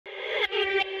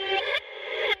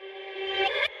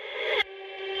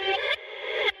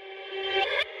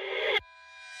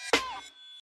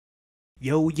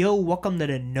Yo, yo, welcome to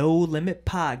the No Limit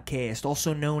Podcast,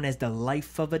 also known as the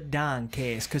Life of a Don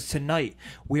Cast, because tonight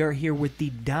we are here with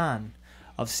the Don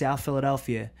of South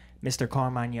Philadelphia, Mr.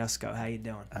 Carmine Yusko. How you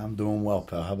doing? I'm doing well,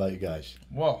 pal. How about you guys?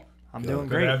 Well, I'm doing good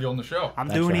great. to have you on the show. I'm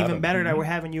Thanks doing for even having better me. that we're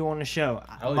having you on the show.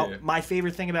 Hell yeah. My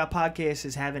favorite thing about podcasts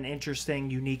is having interesting,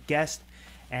 unique guests,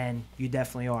 and you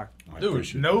definitely are.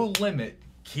 Dude, No Limit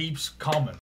keeps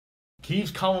coming. Keeps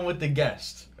coming with the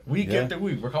guest. Week after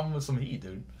week, we're coming with some heat,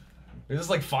 dude. Is this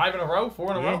like 5 in a row?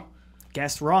 4 in a row?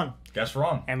 Guest run. Guess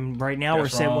wrong. And right now we're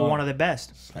Guest sitting with run. one of the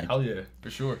best. Hell yeah, for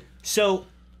sure. So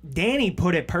Danny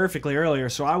put it perfectly earlier,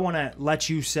 so I want to let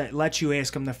you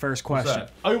ask him the first What's question.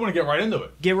 that? Oh, you want to get right into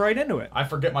it? Get right into it. I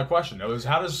forget my question. It was,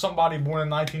 how does somebody born in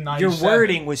 1997... Your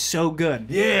wording was so good.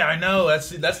 Yeah, I know. That's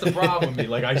the problem with me.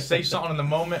 Like, I say something in the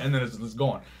moment, and then it's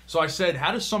gone. So I said,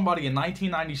 how does somebody in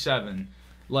 1997,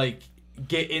 like,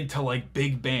 get into, like,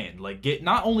 big band? Like,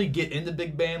 not only get into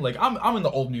big band, like, I'm into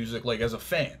old music, like, as a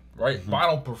fan, right? Mm-hmm. But I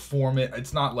don't perform it.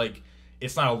 It's not, like...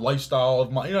 It's not a lifestyle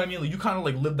of my, you know what I mean? Like, you kind of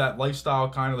like live that lifestyle,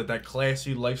 kind of like that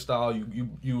classy lifestyle.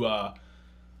 You I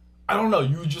don't know.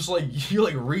 You just like you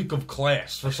like reek of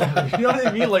class for some reason. You know what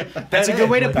I mean? Like That's a good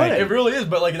way to put it. It really is,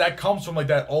 but like that comes from like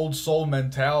that old soul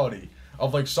mentality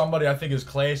of like somebody I think is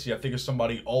classy. I think is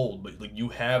somebody old, but like you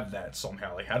have that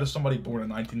somehow. Like, how does somebody born in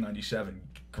 1997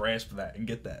 grasp that and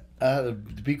get that? To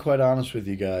be quite honest with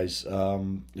you guys,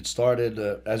 it started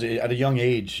at a young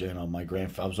age. You know,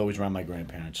 I was always around my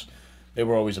grandparents. They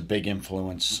were always a big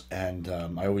influence, and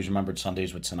I always remembered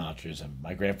Sundays with Sinatra's. And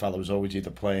my grandfather was always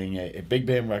either playing a big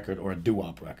band record or a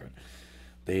doo-wop record.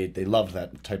 They loved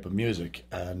that type of music,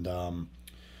 and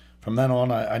from then on,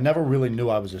 I never really knew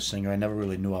I was a singer. I never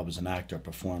really knew I was an actor,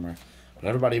 performer. But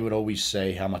everybody would always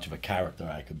say how much of a character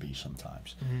I could be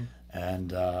sometimes. Mm-hmm.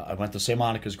 And I went to St.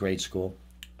 Monica's grade school,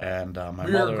 and my Were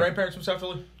your mother... grandparents from South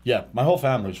Philly? Yeah, my whole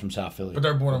family was from South Philly. But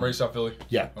they're born and raised South Philly?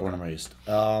 Yeah, born and raised.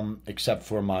 Except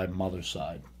for my mother's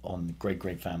side, on the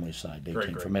great family side. They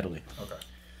came from Italy. Okay.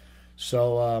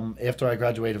 So after I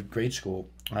graduated grade school,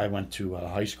 I went to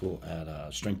high school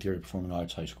at String Theory Performing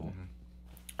Arts High School.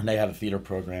 Mm-hmm. And they had a theater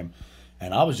program.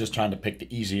 And I was just trying to pick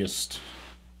the easiest,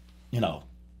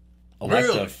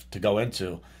 elective to go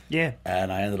into. Yeah.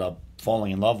 And I ended up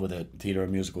falling in love with it, theater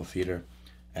and musical theater.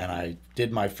 And I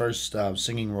did my first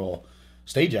singing role,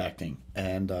 stage acting,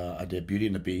 and I did Beauty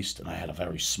and the Beast, and I had a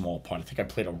very small part. I think I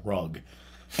played a rug.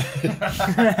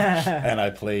 And I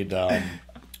played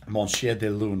Monsieur de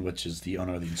Lune, which is the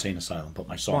owner of the insane asylum, but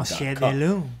my song Monsieur got cut. de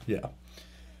Lune. Yeah.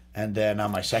 And then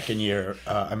my second year,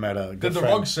 I met a good Did the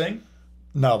friend. rug sing?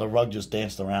 No, the rug just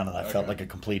danced around, and I felt like a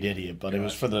complete idiot, but it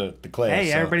was for the class.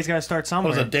 Hey, so. everybody's got to start It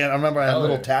somewhere. was a dance. I remember I had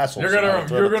little tassels. You're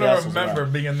gonna remember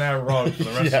being that rug for the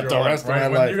rest of your life. Rest of my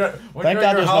When life. when Thank you're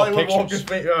God in your there's no Hollywood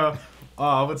pictures.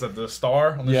 what's that? The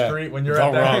Star on the street. When you're the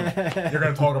at that, you're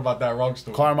gonna talk about that rug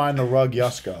story. Carmine the Rug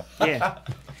Yusko. Yeah.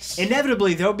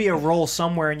 Inevitably, there'll be a role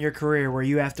somewhere in your career where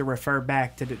you have to refer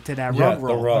back to that rug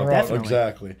role. The rug. Definitely.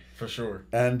 Exactly. For sure.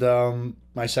 And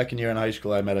my second year in high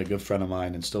school, I met a good friend of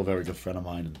mine, and still a very good friend of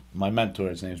mine. And my mentor,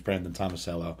 his name is Brandon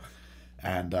Tomasello,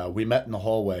 and we met in the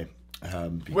hallway.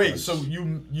 Wait, so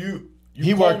you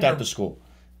he worked at the school.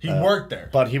 He worked there,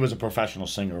 but he was a professional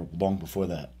singer long before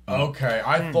that. Okay,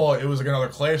 I thought it was like another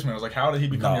classmate. I was like, how did he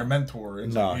become your mentor?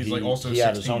 And No, he's he, like also he 16.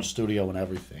 had his own studio and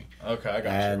everything. Okay, I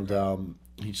got you. And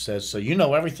he says, so you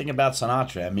know everything about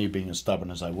Sinatra? And me being as stubborn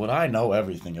as I would, I know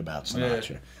everything about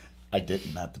Sinatra. Yeah. I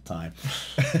didn't at the time.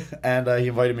 And he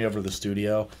invited me over to the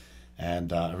studio,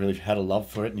 and I really had a love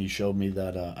for it, and he showed me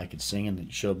that I could sing, and he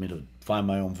showed me to find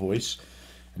my own voice.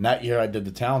 And that year I did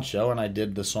the talent show, and I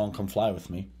did the song Come Fly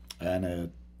With Me, and it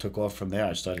took off from there.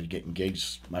 I started getting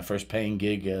gigs. My first paying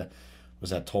gig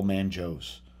was at Toll Man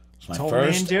Joe's. It was my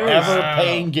first ever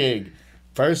paying gig.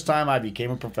 First time I became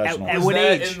a professional. At what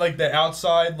age? In like the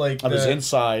outside, like I was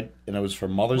inside, and it was for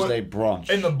Mother's Day brunch.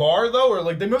 In the bar though, or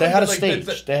like they had a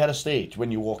stage. They had a stage. When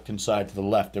you walked inside to the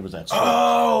left, there was that stage.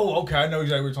 Oh, okay, I know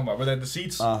exactly what you're talking about. Were they the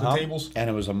seats, the tables? And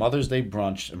it was a Mother's Day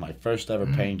brunch, and my first ever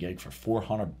paying gig for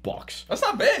 $400. That's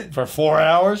not bad. For 4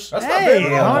 hours. That's not bad.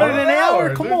 Hey, 100 an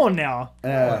hour. Come on now.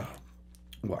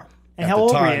 Well, and how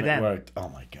old were you then? Oh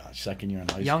my gosh, second year in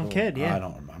high school. Young kid, yeah. I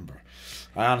don't remember.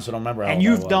 I honestly don't remember how and old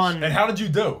you've I was. done. And how did you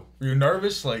do? Were you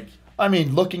nervous? Like, I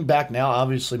mean, looking back now,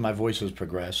 obviously my voice has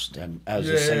progressed, and as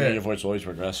a singer, your voice always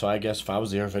progressed. So I guess if I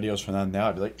was to hear videos from them now,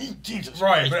 I'd be like, Jesus.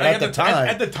 Right, but at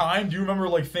the time, do you remember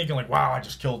like thinking like, wow, I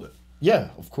just killed it?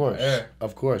 Yeah, of course. Yeah.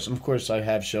 Of course. And of course I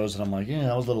have shows that I'm like,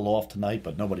 I was a little off tonight,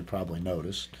 but nobody probably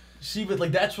noticed. See, but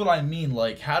like that's what I mean.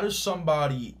 Like, how does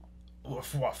somebody,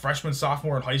 freshman,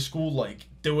 sophomore in high school, like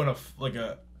doing a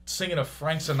singing a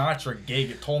Frank Sinatra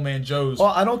gig at Toll Man Joe's. Well,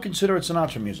 I don't consider it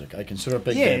Sinatra music. I consider it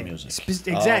big band music.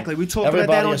 Exactly. We talked about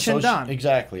that on Chindan.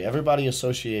 Exactly. Everybody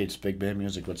associates big band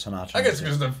music with Sinatra. I guess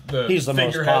because he's the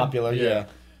most popular. Yeah.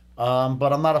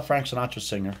 But I'm not a Frank Sinatra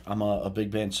singer. I'm a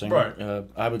big band singer. Right.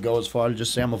 I would go as far to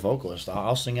just say I'm a vocalist.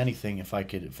 I'll sing anything if I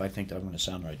think that I'm going to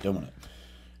sound right doing it.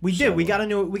 We did. We got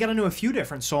into a few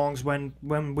different songs when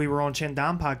we were on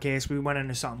Chindan podcast. We went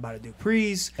into something by the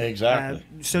Duprees. Exactly.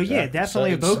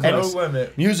 Definitely a vocalist. No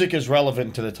limit. Music is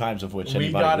relevant to the times of which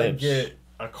anybody lives. We gotta get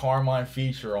a Carmine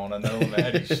feature on a No Limit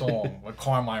Eddie song with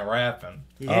Carmine rapping.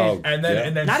 Yeah. And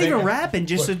then not even rapping,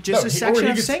 just a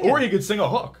section of singing. Or he could sing a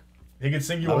hook. He could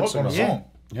sing you a hook on a song.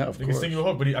 Yeah, of course. He can sing you a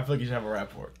hook, but I feel like he should have a rap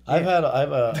for it. I've had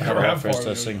a reference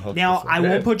to sing hook. Now, before. I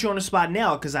won't put you on the spot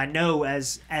now because I know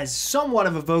as somewhat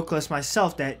of a vocalist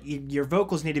myself that your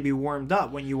vocals need to be warmed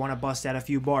up when you want to bust out a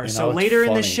few bars. So later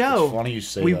in the show,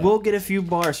 we will get a few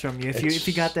bars from you if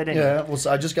you got that in. Yeah, well,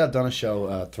 so I just got done a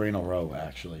show 3 in a row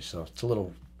actually, so it's a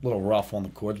little rough on the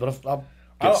chords, but I'll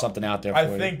get something out there for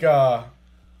you. I think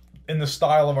in the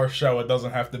style of our show, it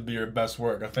doesn't have to be your best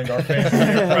work. I think our fans will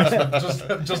be impressed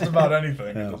with just about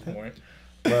anything at this point.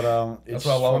 But it's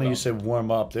funny you said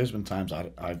warm up. There's been times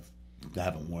I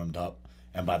haven't warmed up,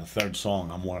 and by the third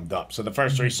song, I'm warmed up. So the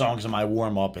first 3 songs are my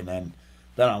warm up, and then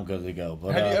I'm good to go.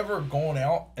 But, have you ever gone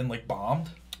out and like bombed?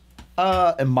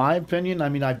 In my opinion, I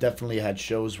mean, I definitely had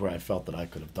shows where I felt that I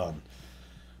could have done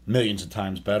millions of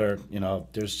times better. You know,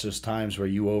 there's just times where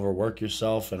you overwork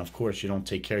yourself, and of course you don't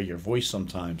take care of your voice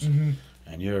sometimes,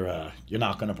 and you're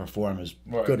not going to perform as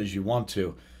good as you want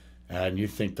to, and you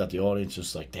think that the audience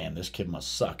is like, damn, this kid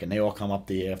must suck, and they all come up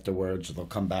to you afterwards, or they'll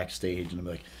come backstage and they'll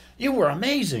be like, you were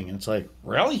amazing, and it's like,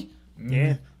 really?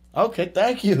 Yeah. Okay,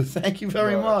 thank you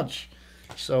very much.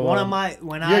 So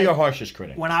you're your harshest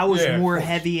critic. When I was more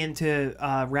heavy into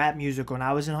rap music, when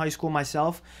I was in high school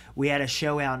myself, we had a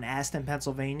show out in Aston,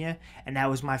 Pennsylvania, and that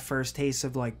was my first taste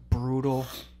of like brutal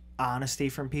honesty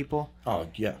from people. Oh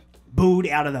yeah, booed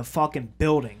out of the fucking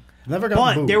building. Never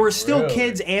got booed. There were still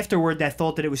kids afterward that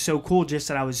thought that it was so cool just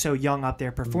that I was so young up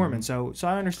there performing. So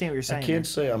I understand what you're saying. I can't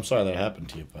say I'm sorry that happened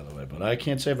to you, by the way, but I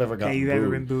can't say I've ever gotten booed. Yeah, you've ever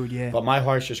been booed, yeah. But my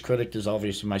harshest critic is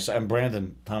obviously my son,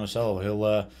 Brandon Tomasello.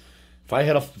 He'll if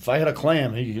I hit a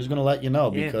clam, he's gonna let you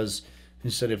know because he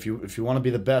said if you want to be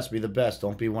the best, be the best.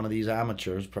 Don't be one of these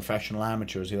amateurs, professional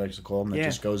amateurs. He likes to call them that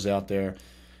just goes out there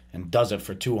and does it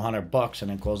for $200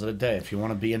 and then calls it a day. If you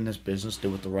want to be in this business,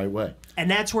 do it the right way. And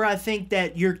that's where I think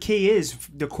that your key is.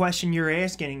 The question you're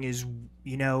asking is,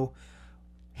 you know,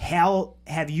 how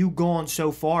have you gone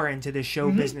so far into the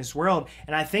show business world?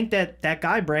 And I think that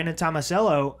guy, Brandon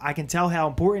Tomasello, I can tell how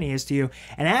important he is to you.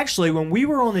 And actually, when we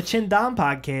were on the Chindan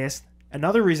podcast,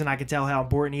 another reason I could tell how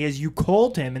important he is, you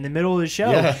called him in the middle of the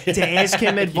show to ask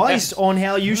him advice on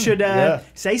how you should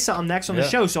say something next on the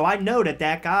show. So I know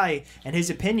that guy and his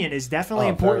opinion is definitely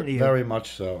important to you. Very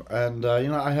much so. And, you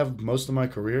know, I have most of my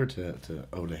career to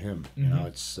owe to him. You know,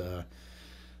 it's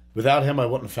without him, I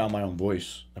wouldn't have found my own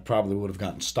voice. I probably would have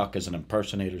gotten stuck as an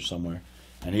impersonator somewhere.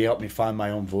 And he helped me find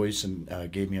my own voice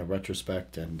and gave me a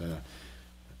retrospect and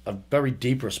a very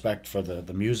deep respect for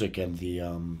the music and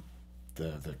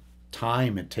the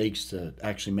time it takes to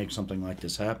actually make something like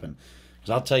this happen. Because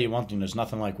I'll tell you one thing, there's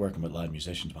nothing like working with live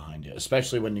musicians behind you,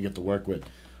 especially when you get to work with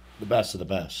the best of the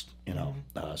best. You know,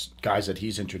 guys that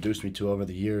he's introduced me to over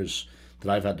the years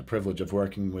that I've had the privilege of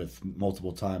working with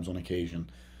multiple times on occasion.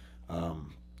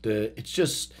 It's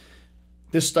just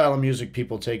this style of music,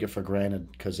 people take it for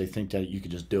granted because they think that you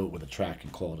could just do it with a track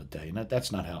and call it a day, and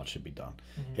that's not how it should be done.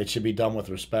 It should be done with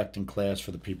respect and class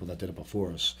for the people that did it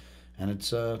before us. And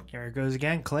it's here it goes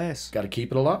again, class. Got to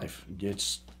keep it alive.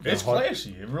 It's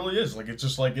classy. It really is. Like it's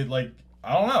just like it. Like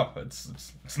I don't know.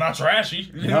 It's not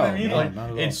trashy. You know what I mean? Like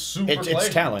it's super. It's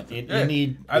talent. You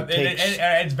need. And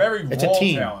it's very raw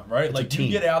talent, right? Like you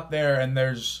get out there and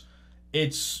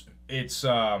it's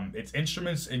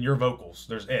instruments and your vocals.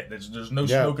 There's no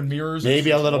smoke and mirrors. Maybe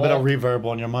a little bit of reverb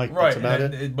on your mic. Right. That's about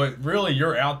it. But really,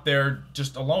 you're out there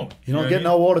just alone. You don't get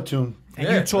no auto-tune. And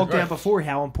you talked about before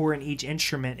how important each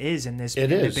instrument is in this big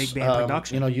band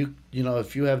production. You know,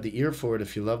 if you have the ear for it,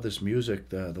 if you love this music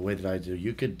the way that I do,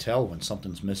 you could tell when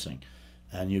something's missing,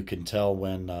 and you can tell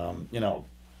when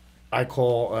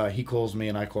he calls me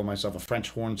and I call myself a French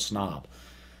horn snob,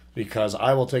 because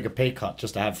I will take a pay cut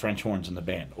just to have French horns in the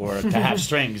band or to have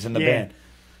strings in the band.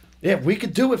 Yeah, we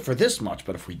could do it for this much,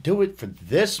 but if we do it for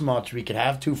this much, we could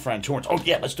have 2 French horns. Oh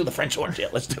yeah, let's do the French horns. Yeah,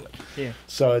 let's do it. Yeah.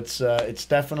 So it's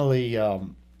definitely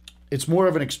it's more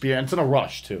of an experience and a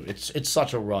rush too. It's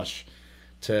such a rush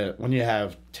to when you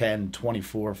have 10,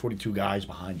 24, 42 guys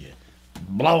behind you.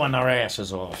 blowing their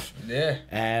asses off. Yeah.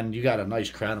 And you got a nice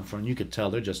crowd in front. You could tell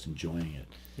they're just enjoying it.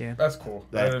 Yeah. That's cool.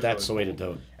 That's the way to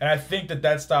do it. And I think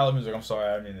that style of music, I'm sorry,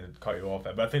 I didn't mean to cut you off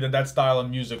there, but I think that style of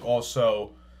music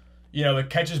also, you know, it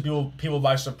catches people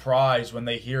by surprise when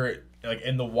they hear it like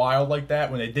in the wild like that,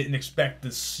 when they didn't expect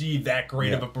to see that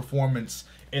great of a performance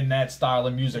in that style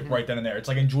of music right then and there. It's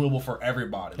like enjoyable for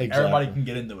everybody. Like, everybody can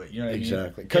get into it. You know what I mean?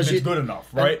 Exactly. Because it's good enough,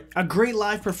 right? A great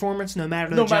live performance, no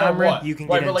matter the genre, what. you can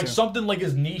right, get but into. like something like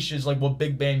as niche as like what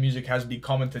big band music has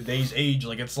become in today's age,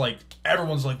 like it's like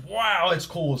everyone's like, wow, it's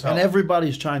cool as hell. And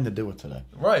everybody's trying to do it today.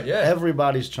 Right, yeah.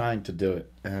 Everybody's trying to do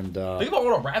it. And think about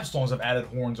what rap songs have added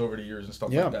horns over the years and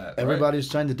stuff like that. Everybody's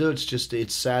trying to do it. It's just,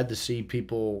 it's sad to see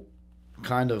people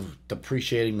kind of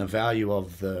depreciating the value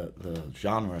of the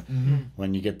genre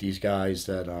when you get these guys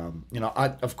that you know,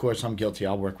 of course I'm guilty.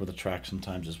 I'll work with a track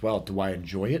sometimes as well. Do I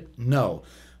enjoy it? No.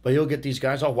 But you'll get these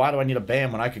guys, oh, why do I need a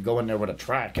band when I could go in there with a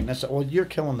track? And that's, well, you're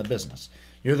killing the business.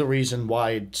 You're the reason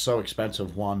why it's so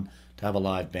expensive, one, to have a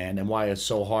live band, and why it's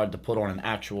so hard to put on an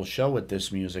actual show with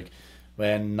this music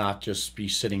and not just be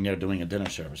sitting there doing a dinner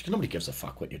service, because nobody gives a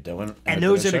fuck what you're doing. And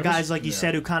those are the guys, like you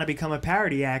said, who kind of become a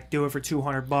parody act, do it for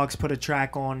 $200, put a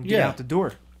track on, get out the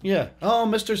door. Yeah. Oh,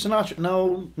 Mr. Sinatra.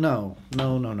 No. If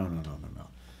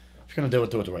you're going to do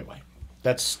it the right way.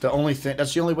 That's the only thing.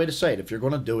 That's the only way to say it. If you're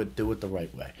going to do it the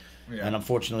right way. Yeah. And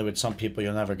unfortunately, with some people,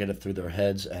 you'll never get it through their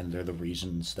heads, and they're the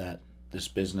reasons that this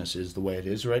business is the way it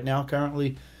is right now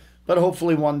currently. But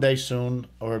hopefully one day soon,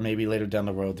 or maybe later down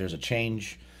the road, there's a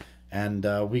change, and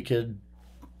we could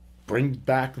bring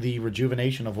back the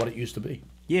rejuvenation of what it used to be.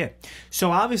 Yeah.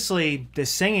 So obviously, the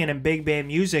singing and big band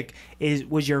music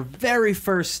was your very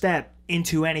first step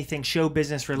into anything show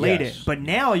business related. Yes. But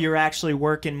now you're actually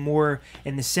working more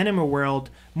in the cinema world,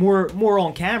 more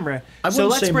on camera. I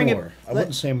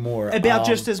wouldn't say more. About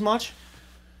just as much?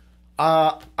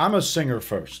 I'm a singer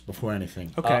first before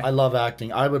anything. Okay. I love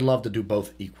acting. I would love to do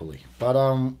both equally. But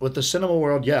with the cinema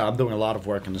world, yeah, I'm doing a lot of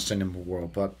work in the cinema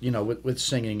world. But, you know, with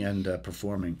singing and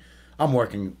performing, I'm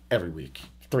working every week,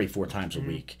 3-4 times a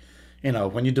week. You know,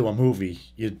 when you do a movie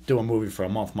for a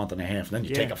month and a half, and then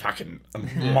you take a fucking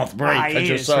month break because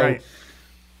you're so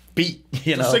beat,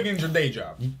 you know. So singing's your day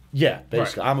job. Yeah,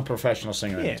 basically. Right. I'm a professional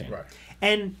singer. Yeah. Right.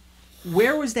 And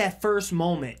where was that first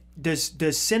moment?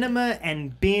 Does cinema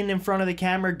and being in front of the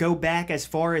camera go back as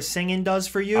far as singing does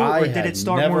for you, or did it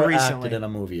start more recently? I never acted in a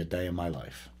movie a day in my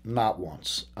life. Not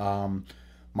once.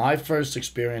 My first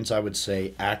experience, I would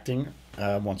say, acting,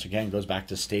 once again, goes back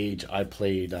to stage. I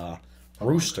played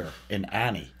Rooster in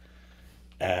Annie.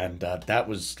 And that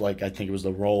was, like, I think it was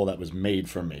the role that was made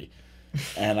for me.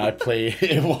 And I played,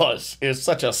 it was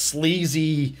such a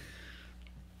sleazy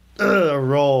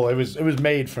role. It was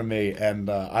made for me, and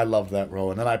I loved that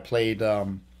role. And then I played,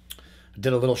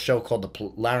 did a little show called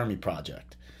the Laramie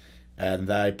Project,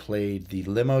 and I played the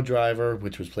limo driver,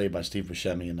 which was played by Steve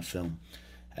Buscemi in the film,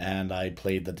 and I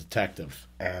played the detective,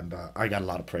 and I got a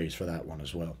lot of praise for that one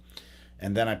as well.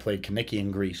 And then I played Kaniki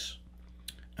in Grease,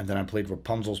 and then I played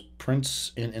Rapunzel's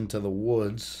Prince in Into the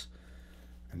Woods,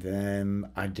 and then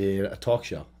I did a talk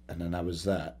show, and then that was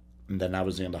that. And then that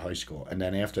was the end of high school. And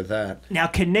then after that... Now,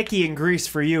 Kaniki in Grease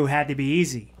for you had to be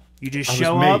easy. You just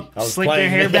show up, slick your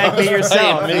hair me. back, be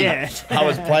yourself. Yeah. I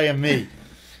was playing me.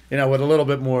 You know, with a little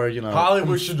bit more, you know...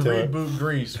 Hollywood should reboot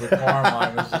Grease with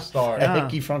Carmine as the star.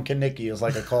 Hickey from Kaniki is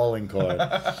like a calling card.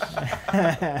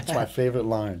 That's my favorite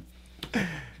line.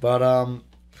 But,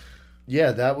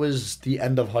 yeah, that was the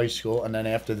end of high school. And then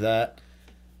after that,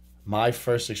 my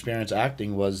first experience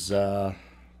acting was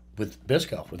with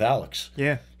Bisco, with Alex.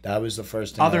 Yeah. That was the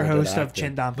first thing. Other host of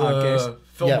Chin Don Podcast.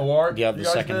 Film Noir? Yeah, the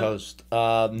second host.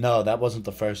 No, that wasn't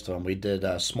the first one. We did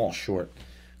a small short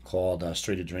called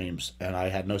Street of Dreams, and I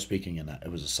had no speaking in that.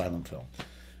 It was a silent film.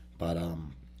 But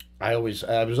I was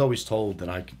always told that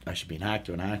I should be an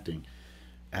actor in acting.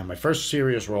 And my first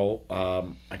serious role,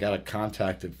 I got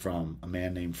contacted from a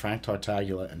man named Frank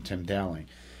Tartaglia and Tim Dowling.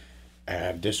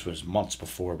 And this was months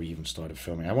before we even started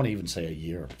filming. I won't even say a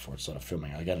year before it started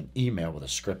filming. I got an email with a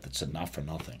script that said "Not for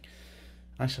Nothing."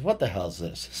 I said, "What the hell is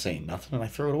this?" Saying nothing, and I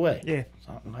threw it away. Yeah.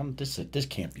 So this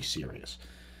can't be serious.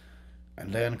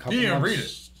 And then a couple You didn't months, read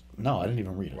it? No, I didn't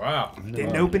even read it. Wow.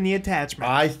 Didn't open the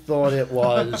attachment. I thought it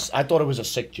was a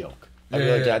sick joke. I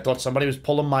really did. I thought somebody was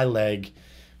pulling my leg.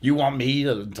 You want me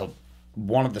to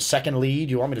wanted the second lead?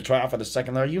 You want me to try out for the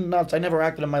second lead? Are you nuts? I never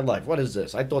acted in my life. What is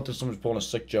this? I thought this someone was pulling a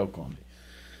sick joke on me.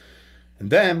 And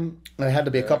then it had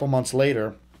to be a couple months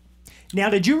later. Now,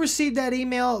 did you receive that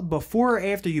email before or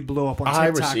after you blew up on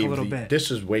TikTok a little bit? This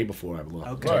is way before I blew up.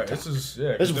 Okay. Right, this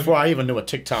is before I even knew what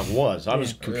TikTok was. I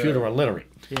was computer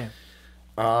illiterate. Yeah.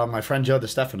 My friend Joe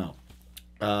DeStefano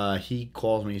he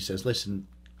calls me. He says, "Listen,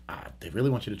 they really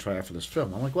want you to try out for this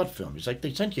film." I'm like, "What film?" He's like,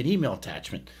 "They sent you an email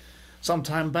attachment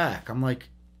sometime back." I'm like,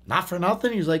 "Not for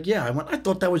nothing?" He's like, "Yeah." I went, "I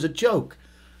thought that was a joke."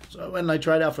 So I went and I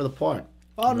tried out for the part.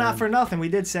 Oh, not for nothing. We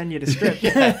did send you the script.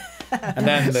 And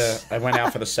then I went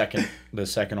out for the second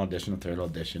audition, the third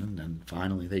audition, and then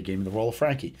finally they gave me the role of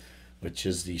Frankie, which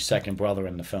is the second brother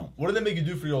in the film. What did they make you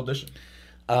do for your audition?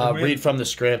 Read from the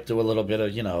script, do a little bit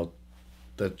of,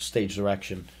 the stage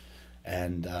direction.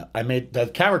 And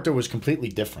the character was completely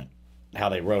different, how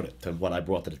they wrote it, than what I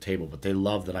brought to the table. But they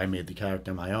loved that I made the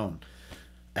character my own.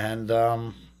 And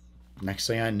next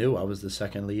thing I knew, I was the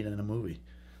second lead in a movie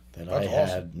that That's I awesome.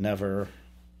 had never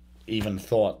even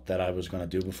thought that I was going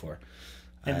to do before.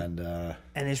 And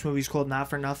this movie's called Not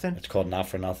for Nothing? it's called Not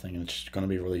for Nothing, and it's going to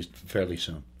be released fairly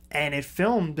soon. And it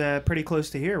filmed pretty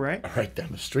close to here, right? Right down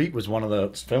the street was one of the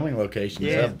filming locations.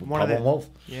 Yeah, one of Pablo the- Wolf.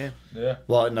 Yeah. Yeah.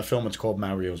 Well, in the film, it's called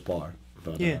Mario's Bar.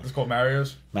 But, Yeah. It's called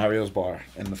Mario's? Mario's Bar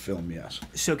in the film, yes.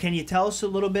 So can you tell us a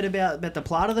little bit about the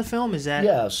plot of the film? Is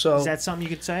that So is that something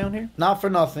you could say on here? Not for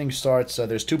Nothing starts,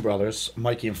 there's two brothers,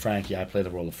 Mikey and Frankie. I play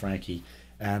the role of Frankie.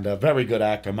 And a very good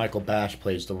actor, Michael Bash,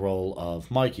 plays the role of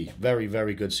Mikey. Very,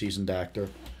 very good seasoned actor.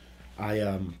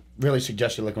 I really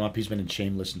suggest you look him up. He's been in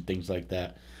Shameless and things like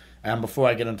that. And before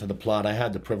I get into the plot, I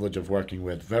had the privilege of working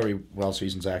with very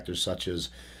well-seasoned actors such as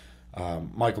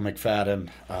Michael McFadden,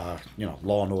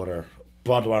 Law and Order,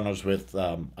 Blood Runners with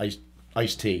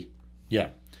Ice-T. Yeah.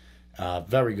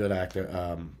 Very good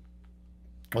actor.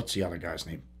 What's the other guy's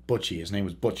name? Butchie. His name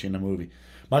was Butchie in the movie.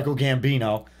 Michael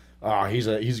Gambino. He's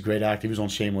a great actor. He was on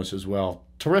Shameless as well.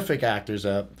 Terrific actors.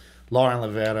 Lauren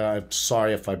Lavera. I'm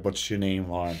sorry if I butchered your name,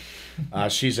 Lauren.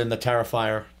 She's in The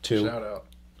Terrifier 2. Shout out.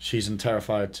 She's in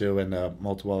Terrifier 2 and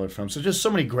multiple other films. So just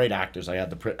so many great actors. I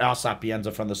had Al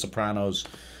Sapienza from The Sopranos.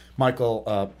 Vic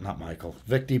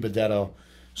DiBenedetto.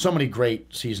 So many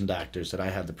great seasoned actors that I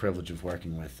had the privilege of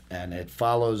working with. And it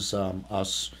follows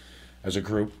us as a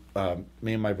group,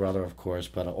 me and my brother, of course,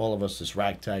 but all of us, this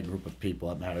ragtag group of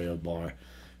people at Mario's Bar.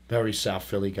 Very South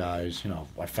Philly guys.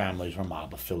 Our families are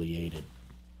mob affiliated.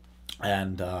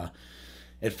 And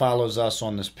it follows us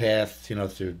on this path,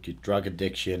 through drug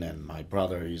addiction, and my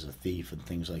brother, he's a thief and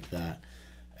things like that.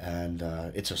 And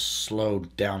it's a slow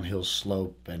downhill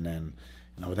slope, and then,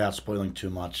 without spoiling too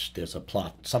much, there's a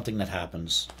plot, something that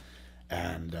happens,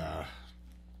 and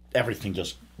everything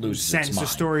just loses its mind. Sends the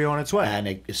story on its way. And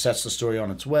it sets the story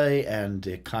on its way, and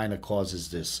it kind of causes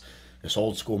this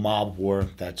old school mob war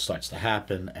that starts to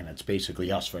happen, and it's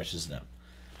basically us versus them.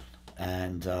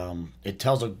 And it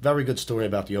tells a very good story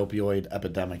about the opioid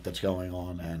epidemic that's going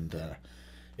on, and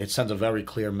it sends a very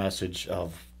clear message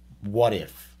of what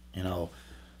if,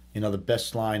 the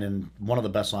best line, and one of the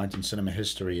best lines in cinema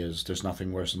history is, "There's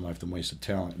nothing worse in life than wasted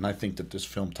talent." And I think that this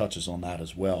film touches on that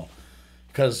as well,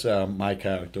 because my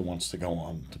character wants to go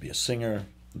on to be a singer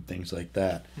and things like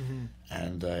that. Mm-hmm.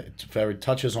 And it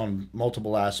touches on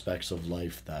multiple aspects of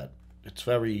life that it's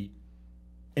very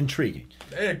intriguing.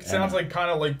 It sounds like kind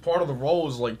of like part of the role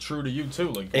is like true to you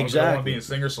too. Like Exactly. You want to be a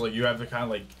singer, so like you have the kind of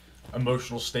like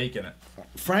emotional stake in it.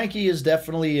 Frankie is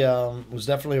definitely was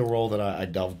definitely a role that I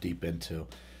delved deep into.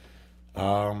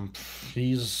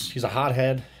 He's a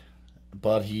hothead,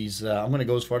 but he's I'm going to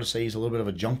go as far to say he's a little bit of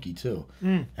a junkie too,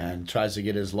 and tries to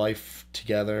get his life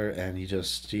together, and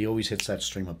he always hits that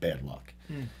stream of bad luck.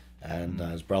 And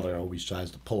his brother always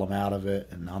tries to pull him out of it,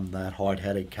 and I'm that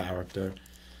hard-headed character.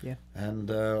 Yeah. And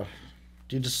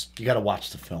you got to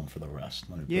watch the film for the rest.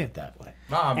 Let me put it that way.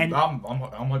 Nah, I'm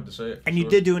hyped to say it. And you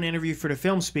did do an interview for the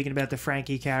film speaking about the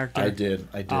Frankie character. I did.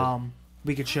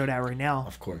 We could show that right now.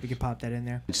 Of course. We could pop that in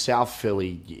there. In South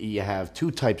Philly, you have two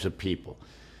types of people.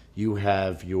 You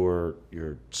have your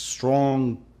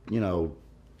strong,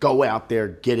 go out there,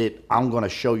 get it, I'm going to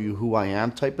show you who I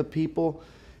am type of people.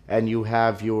 And you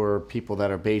have your people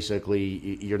that are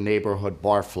basically your neighborhood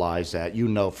barflies that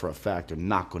for a fact are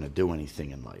not going to do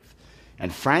anything in life.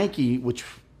 And Frankie, which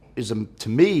is, to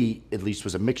me, at least,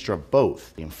 was a mixture of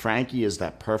both. And Frankie is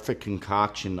that perfect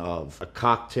concoction of a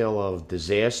cocktail of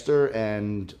disaster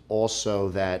and also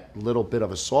that little bit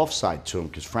of a soft side to him,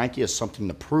 because Frankie has something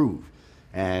to prove.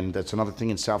 And that's another thing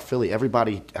in South Philly.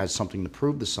 Everybody has something to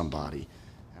prove to somebody.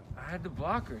 I had to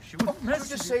block her. She wouldn't What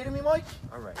did you say to me, Mike?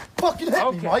 All right. Fucking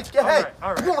hit me, Mike. Go ahead.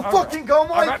 All right, You wanna all fucking go,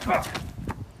 Mike? All right.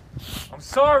 I'm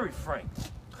sorry, Frank.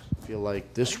 I feel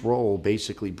like this role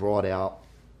basically brought out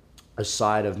a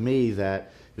side of me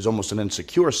that is almost an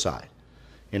insecure side.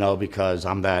 Because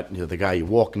I'm that, the guy you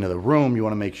walk into the room, you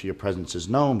want to make sure your presence is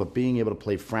known, but being able to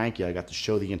play Frankie, I got to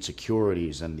show the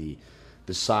insecurities and the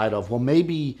side of, well,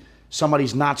 maybe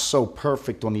somebody's not so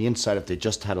perfect on the inside if they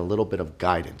just had a little bit of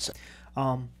guidance.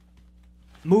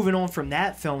 moving on from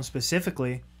that film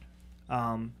specifically,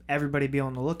 everybody be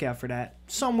on the lookout for that.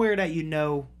 Somewhere that you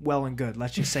know well and good.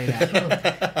 Let's just say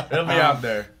that. It'll be out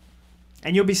there.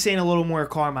 And you'll be seeing a little more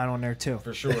Carmine on there too.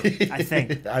 For sure. I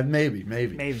think.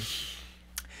 Maybe.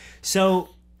 So,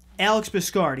 Alex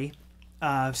Biscardi,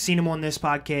 seen him on this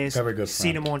podcast. Very good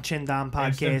Seen friend. him on Chin Dom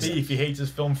Instant podcast. beef. He hates his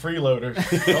film freeloaders.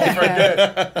 Don't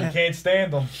forget. He can't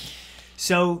stand them.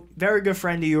 So, very good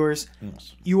friend of yours.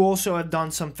 Yes. You also have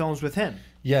done some films with him.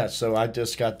 Yeah, so I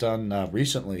just got done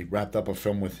recently, wrapped up a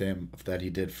film with him that he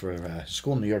did for his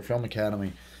school, New York Film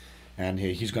Academy. And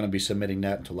he's going to be submitting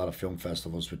that to a lot of film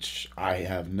festivals, which I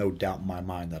have no doubt in my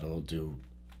mind that it'll do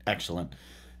excellent.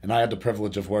 And I had the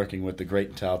privilege of working with the great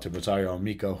and talented Rosario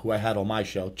Amico, who I had on my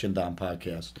show, Chin Dom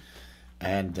Podcast,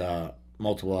 and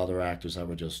multiple other actors that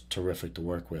were just terrific to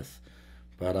work with.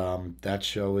 But that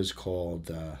show is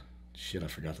called... I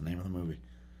forgot the name of the movie.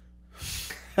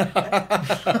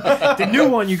 The new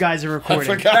one you guys are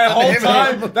recording. That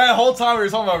whole time we were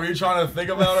talking about, were you trying to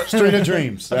think about it? Street of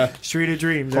Dreams. Street of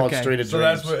Dreams. Called Okay. Street of So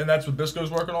Dreams. that's what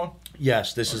Bisco's working on?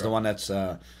 Yes, this is the one that's...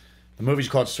 the movie's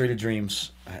called Street of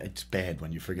Dreams. It's bad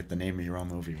when you forget the name of your own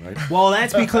movie, right? Well,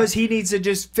 that's because he needs to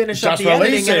just finish up Just the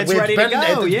editing release and it. it's It's ready been- to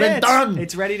go. it's been done.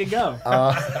 It's ready to go.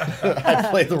 I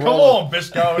played the Come role. on,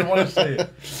 Bisco. We want to see it.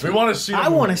 We want to see I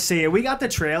want to see it. We got the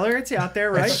trailer. It's out there,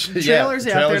 right? The trailer's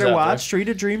out there trailer's to out watch. there. Street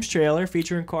of Dreams trailer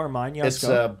featuring Carmine Yusko. It's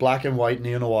a black and white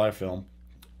neo-noir film.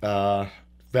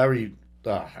 Very...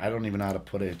 I don't even know how to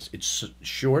put it. It's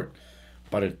short,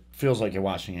 but it feels like you're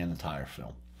watching an entire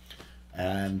film.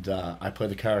 And I play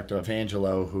the character of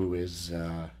Angelo, who is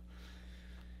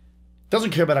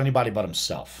doesn't care about anybody but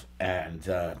himself.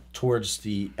 And towards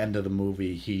the end of the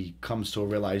movie, he comes to a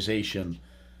realization,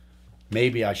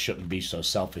 maybe I shouldn't be so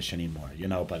selfish anymore,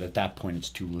 but at that point it's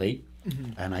too late.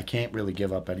 Mm-hmm. And I can't really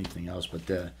give up anything else. But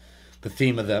the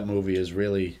theme of that movie is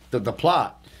really... The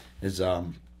plot is... I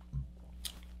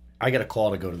get a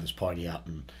call to go to this party out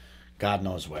in God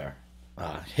knows where.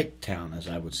 Hicktown, as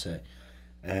I would say.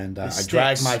 And I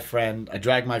drag my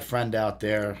friend out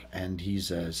there, and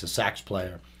he's a sax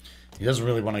player. He doesn't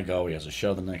really want to go. He has a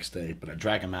show the next day, but I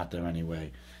drag him out there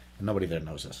anyway, and nobody there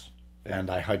knows this. And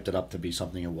I hyped it up to be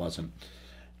something it wasn't.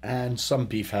 And some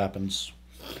beef happens,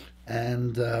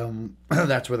 and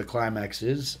that's where the climax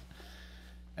is.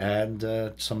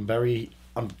 And some very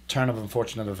turn of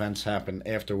unfortunate events happen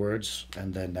afterwards,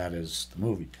 and then that is the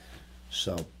movie.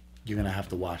 So you're going to have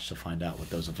to watch to find out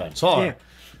what those events are. Yeah.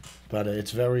 But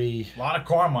it's very... A lot of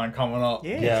Carmine coming up.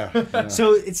 Yeah.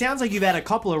 So it sounds like you've had a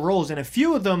couple of roles, and a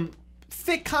few of them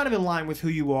fit kind of in line with who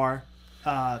you are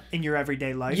in your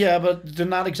everyday life. Yeah, but they're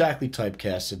not exactly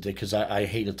typecasted, because I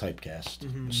hate a typecast.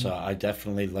 Mm-hmm. So I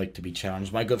definitely like to be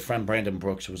challenged. My good friend Brandon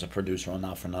Brooks, who was a producer on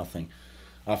Not For Nothing.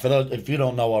 For those, if you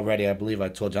don't know already, I believe I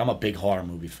told you, I'm a big horror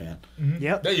movie fan. Mm-hmm.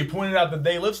 Yep. Yeah, you pointed out the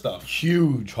They Live stuff.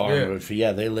 Huge horror movie.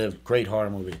 Yeah, They Live. Great horror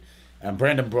movie. And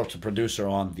Brandon Brooks, a producer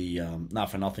on the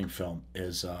Not For Nothing film,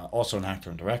 is also an actor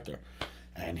and director.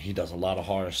 And he does a lot of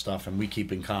horror stuff, and we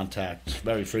keep in contact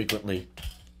very frequently.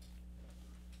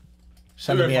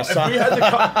 Dude,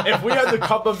 if we had the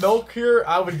cup of milk here,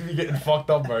 I would be getting fucked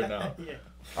up right now. Yeah.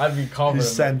 I'd be covered.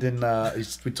 He's sending.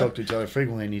 We talk to each other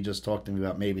frequently, and he just talked to me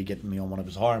about maybe getting me on one of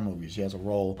his horror movies. He has a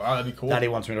role that'd be cool. that he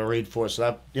wants me to read for. So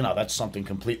that that's something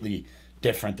completely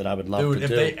different that I would love to do. Dude,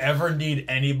 if they ever need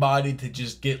anybody to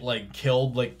just get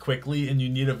killed quickly and you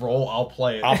need a role, I'll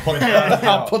play it. I'll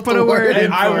put the word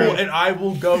in. I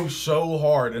will go so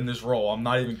hard in this role. I'm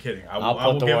not even kidding. I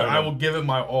will give it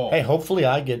my all. Hey, hopefully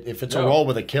I get, if it's a role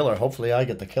with a killer, hopefully I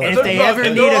get the killer. And if they ever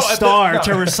need a star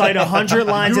to recite 100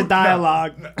 lines of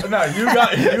dialogue. No,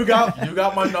 you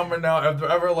got my number now. If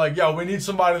they're ever yo, we need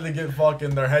somebody to get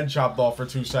fucking their head chopped off for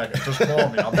 2 seconds, just call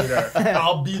me. I'll be there.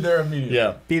 I'll be there immediately.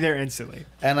 Yeah. Be there instantly.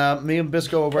 And me and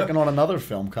Bisco are working on another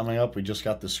film coming up. We just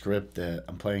got the script.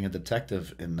 I'm playing a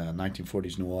detective in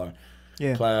 1940s noir.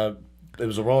 Yeah. It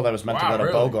was a role that was meant to go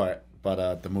to Bogart,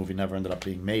 but the movie never ended up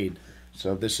being made.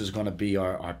 So this is going to be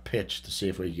our pitch to see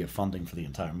if we can get funding for the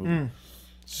entire movie.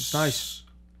 It's nice.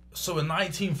 So a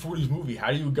 1940s movie,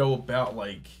 how do you go about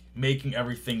making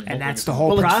everything look and that's the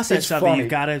whole process of it. You've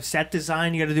got to set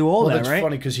design, you got to do all that, right? It's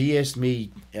funny because he asked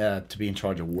me to be in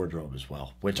charge of wardrobe as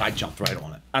well, which I jumped right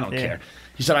on it. I don't care.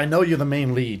 He said, I know you're the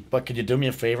main lead, but could you do me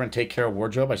a favor and take care of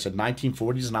wardrobe? I said,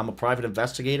 1940s and I'm a private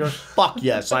investigator? Fuck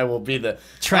yes, I will be the...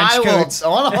 Trench coats. I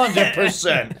will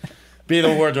 100% be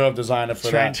the wardrobe designer for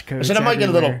Trench that. coats I said, it might get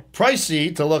a little everywhere.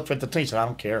 pricey to look for the thing. He said, I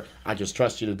don't care. I just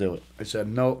trust you to do it. I said,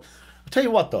 no. I'll tell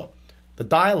you what, though. The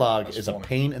dialogue is a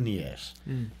pain in the ass.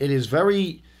 It is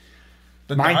very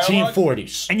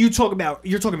 1940s. And you're talking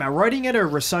about writing it or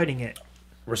reciting it?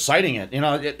 reciting it. You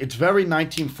know, it's very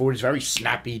 1940s, very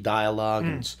snappy dialogue.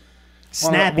 It's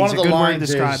Snappy is a good word to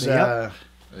describe it. Yep.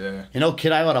 Yeah. You know,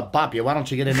 kid, I ought to bop you. Why don't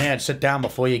you get in there and sit down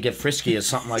before you get frisky or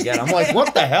something like that? I'm like,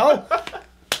 what the hell?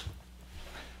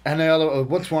 And the other,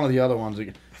 what's one of the other ones?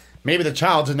 Maybe the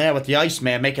child's in there with the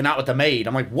Iceman making out with the maid.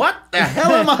 I'm like, what the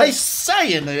hell am I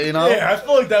saying? You know? Yeah, I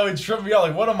feel like that would trip me out.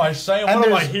 Like, what am I saying? And What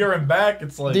am I hearing back?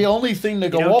 It's like the only thing to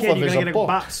go You know, off kid, of you're is gonna a get book. a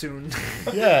bop soon.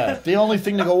 Yeah, the only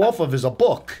thing to go off of is a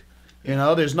book. You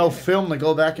know, there's no film to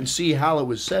go back and see how it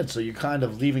was said, so you're kind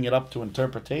of leaving it up to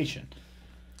interpretation.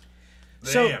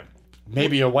 So- damn.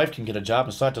 Maybe your wife can get a job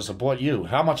and start to support you.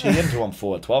 How much are you into him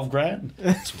for? 12 grand?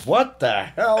 What the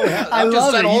hell? I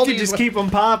love it. You can just keep them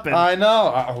popping. I know.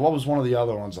 What was one of the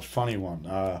other ones? A funny one.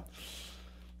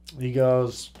 He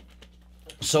goes,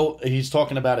 so he's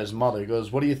talking about his mother. He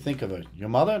goes, what do you think of her? Your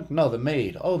mother? No, the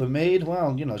maid. Oh, the maid?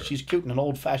 Well, you know, she's cute in an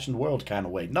old-fashioned world kind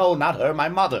of way. No, not her, my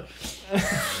mother.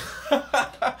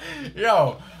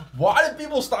 Yo, why did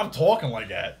people stop talking like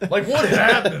that? Like, what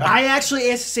happened? I actually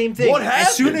asked the same thing. What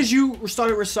As soon happened? as you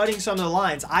started reciting some of the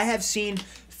lines, I have seen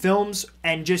films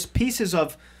and just pieces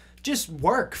of just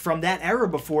work from that era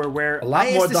before where A lot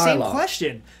I more asked the same dialogue.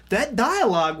 question. That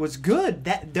dialogue was good.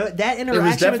 That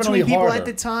interaction definitely between people harder. at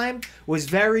the time was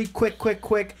very quick.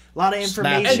 A lot of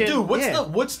Snap. information. And dude, Yeah.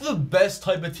 what's the best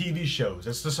type of TV shows?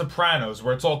 It's The Sopranos,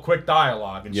 where it's all quick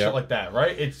dialogue and Yep. shit like that,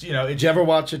 right? It's it's Did you ever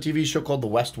watch a TV show called The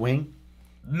West Wing?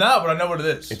 no, but I know what it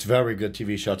is. It's a very good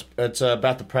TV show. It's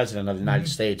about the president of the United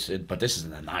States, but this is in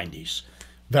the 90s.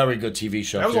 Very good TV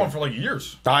show. that was on for like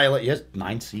years. Dialogue, yes,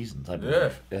 9 seasons, I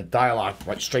believe. Yeah, dialogue,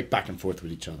 right, straight back and forth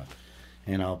with each other.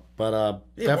 You know, but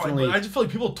Yeah, definitely but I just feel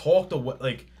like people talk the way,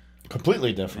 like,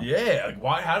 completely different. yeah, like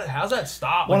why? How's that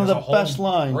stop? One Like, of the there's a whole best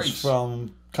lines race.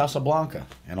 from Casablanca,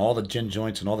 and all the gin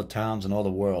joints and all the towns and all the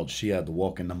world, she had to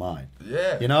walk into mine.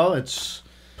 Yeah, You know, it's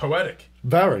poetic.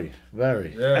 very, very.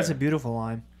 Yeah, That's a beautiful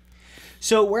line.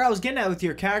 So where I was getting at with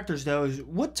your characters, though, is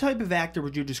what type of actor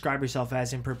would you describe yourself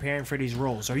as in preparing for these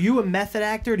roles? Are you a method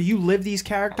actor? Do you live these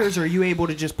characters, or are you able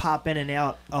to just pop in and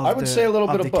out of I would say a little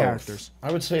bit the of both. characters?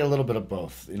 I would say a little bit of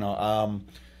both. You know,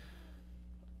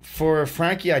 for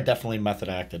Frankie, I definitely method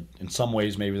acted. In some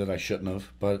ways, maybe that I shouldn't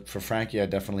have, but for Frankie, I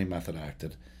definitely method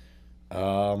acted.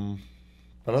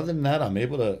 But other than that, I'm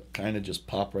able to kind of just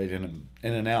pop right in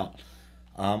and out.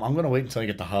 I'm going to wait until I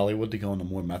get to Hollywood to go into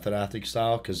more method acting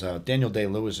style, because Daniel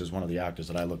Day-Lewis is one of the actors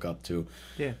that I look up to.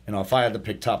 Yeah. You know, if I had to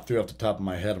pick top 3 off the top of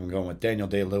my head, I'm going with Daniel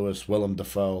Day-Lewis, Willem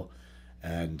Dafoe,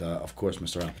 and of course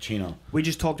Mr. Al Pacino. We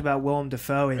just talked about Willem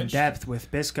Dafoe in Interesting. depth with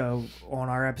Bisco on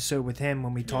our episode with him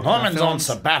when we talked Norman's about on films.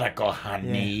 sabbatical,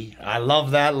 honey. I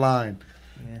love that line.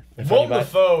 Yeah. If Willem anybody-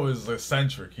 Dafoe is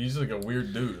eccentric. He's like a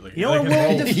weird dude. Like, You know like what, his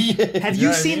Willem roles- Dafoe? Have You you know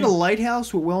what I seen mean? The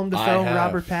Lighthouse with Willem Dafoe and have.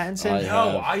 Robert Pattinson? I No,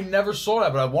 have. I never saw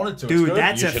that, but I wanted to. It's Dude, good?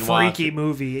 that's You a should watch freaky it.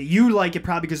 movie. You like it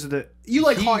probably because of the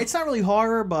like He- horror. It's not really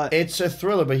horror, but It's a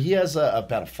thriller, but he has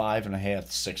about a 5.5,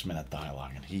 6-minute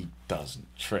dialogue, and he doesn't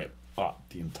trip up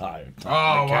the entire time. Oh,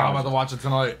 wow, The I'm about to characters- watch it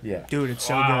tonight. Yeah. dude, it's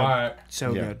so Wow, good, alright.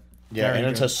 so Yeah. good. Yeah, Very and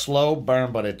it's good. a slow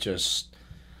burn, but it just...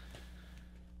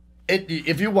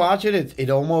 If you watch it, it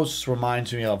almost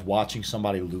reminds me of watching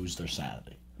somebody lose their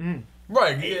sanity.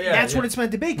 Right, yeah. That's yeah. what it's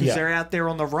meant to be because Yeah. they're out there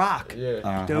on the rock.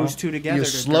 Yeah. Those two together, You're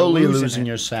they're slowly losing losing it.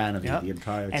 your sanity Yep. the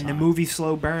entire time. And the movie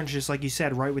slow burns, just like you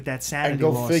said, right with that sanity And go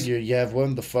loss. figure, you have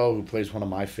Willem Dafoe, who plays one of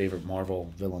my favorite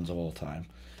Marvel villains of all time.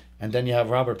 And then you have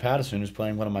Robert Pattinson, who's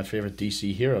playing one of my favorite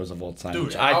DC heroes of all time. Dude,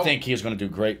 which I I'll- think he's going to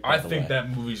do great. by I the think way.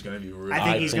 that movie's gonna be really. I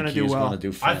think he's gonna do well. gonna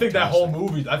do I think that whole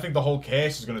fantastic. movie. I think the whole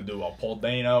cast is gonna do well. Paul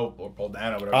Dano or Paul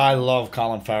Dano, whatever. I love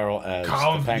Colin Farrell as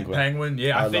Colin the Penguin.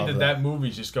 Yeah, I, I think love that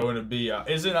movie's just going to be.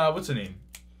 Isn't what's the name?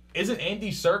 Isn't Andy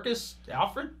Serkis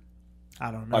Alfred? I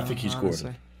don't know. I think he's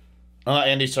honestly. Gordon.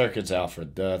 Andy Serkis,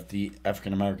 Alfred. The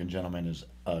African American gentleman is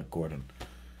Gordon.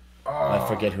 I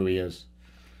forget who he is.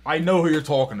 I know who you're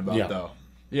talking about, Yeah. though.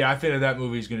 Yeah, I think that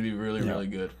movie's going to be really, Yeah. really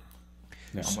good.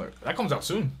 Yeah. I'm like, that comes out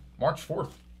soon, March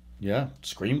 4th. Yeah,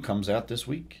 Scream comes out this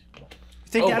week.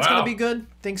 Think Oh, that's wow. gonna be good?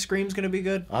 Think Scream's gonna be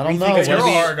good? I Or don't you think know. it's You're a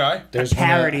gonna be horror guy. a There's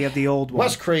parody of the old one.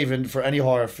 Wes Craven, for any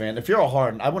horror fan, if you're a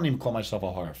horror, I wouldn't even call myself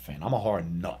a horror fan. I'm a horror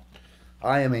nut.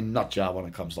 I am a nut job when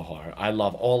it comes to horror. I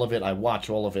love all of it. I watch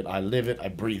all of it. I live it. I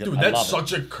breathe it. Dude, I that's love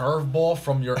such a curveball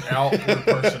from your outward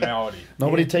personality.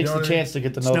 Nobody Yeah. takes You know the what I mean? chance to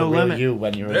get to know It's the no real limit. you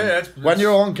when you're Yeah, that's- when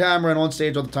you're on camera and on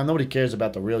stage all the time. Nobody cares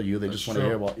about the real you. They just That's want to true.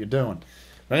 hear what you're doing.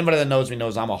 But anybody that knows me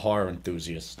knows I'm a horror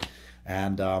enthusiast.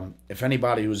 And if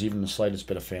anybody who's even the slightest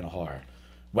bit a fan of horror,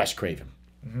 Wes Craven,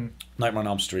 Nightmare on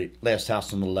Elm Street, Last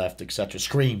House on the Left, etc.,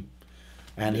 Scream.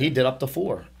 And he did up to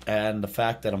 4. And the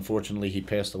fact that unfortunately he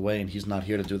passed away and he's not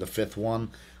here to do the 5th one,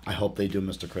 I hope they do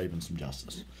Mr. Craven some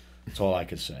justice. That's all I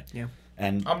could say. Yeah.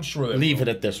 And I'm sure they leave will.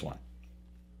 it at this one.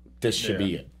 This should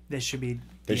be it. This should be This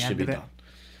the should end be of it. done.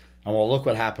 And well, look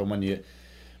what happened when you.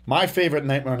 My favorite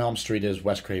Nightmare on Elm Street is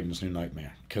Wes Craven's New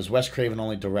Nightmare, because Wes Craven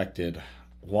only directed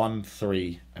 1,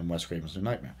 3, and Wes Craven's New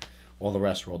Nightmare. All the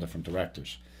rest were all different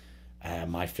directors.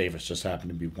 And my favorites just happened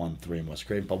to be 1, 3, and Wes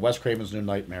Craven. But Wes Craven's New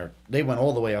Nightmare, they went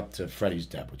all the way up to Freddy's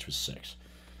Dead, which was 6.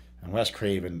 And Wes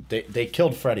Craven, they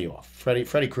killed Freddy off.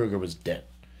 Freddy Krueger was dead.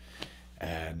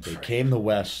 And they came to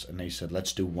Wes and they said,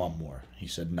 let's do one more. He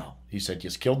said, no. He said,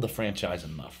 you've killed the franchise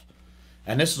enough.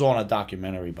 And this is on a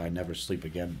documentary by Never Sleep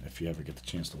Again, if you ever get the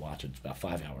chance to watch it. It's about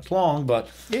 5 hours long, but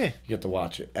Yeah. you get to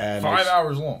watch it. And 5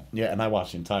 hours long. Yeah, and I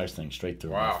watched the entire thing straight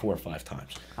through Wow. about 4 or 5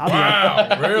 times.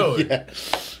 Wow, really?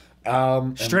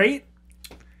 Yeah. Straight?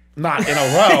 Not in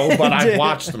a row, but I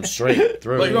watched them straight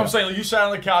through. Like, you know what I'm saying? Like, you sat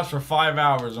on the couch for 5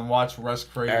 hours and watched Wes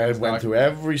Craven. I went through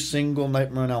every single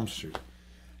Nightmare on Elm Street.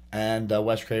 And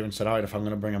Wes Craven said, all right, if I'm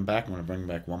going to bring him back, I'm going to bring him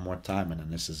back one more time, and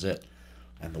then this is it.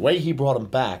 And the way he brought him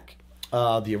back,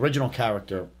 the original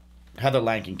character, Heather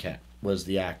Langenkamp, was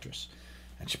the actress.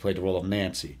 And she played the role of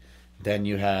Nancy. Then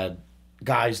you had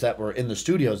guys that were in the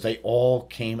studios. They all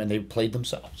came and they played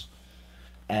themselves.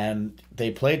 And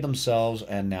they played themselves,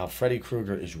 and now Freddy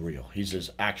Krueger is real. He's this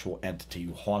actual entity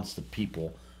who haunts the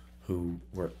people who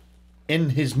were in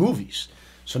his movies.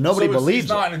 So nobody believes he's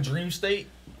not it. in a dream state?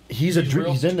 He's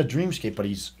real? he's in the dreamscape, but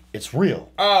it's real.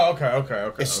 Oh,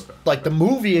 okay. It's like the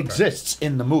movie exists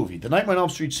in the movie. The Nightmare on Elm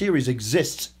Street series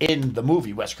exists in the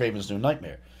movie Wes Craven's New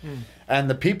Nightmare. And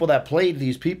the people that played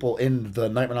these people in the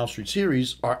Nightmare on Elm Street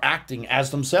series are acting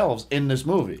as themselves in this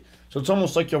movie. So it's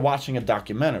almost like you're watching a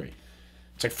documentary.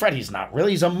 It's like Freddy's not real,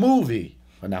 he's a movie.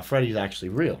 But now Freddy's actually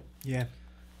real. Yeah.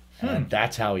 And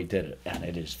that's how he did it. And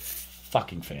it is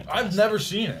fucking fantastic. I've never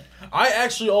seen it. I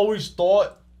actually always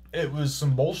thought it was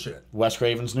some bullshit. Wes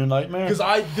Craven's New Nightmare? Because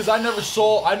I never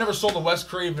saw the Wes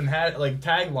Craven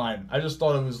tagline. I just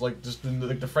thought it was like just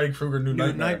the Freddy Krueger New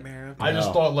Nightmare. I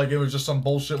just thought like it was just some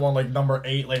bullshit one, like number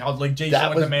 8, like how like Jason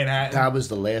went to Manhattan. That was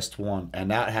the last one, and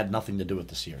that had nothing to do with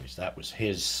the series. That was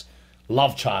his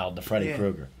love child, the Freddy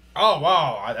Krueger. Oh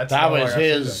wow, That was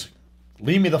his.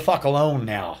 Leave me the fuck alone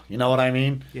now. You know what I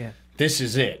mean? Yeah. This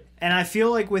is it. And I feel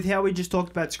like with how we just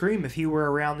talked about Scream, if he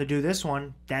were around to do this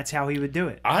one, that's how he would do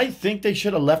it. I think they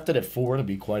should have left it at 4, to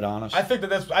be quite honest. I think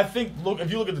look, if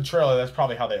you look at the trailer, that's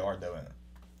probably how they are doing it.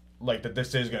 Like that,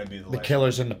 this is going to be the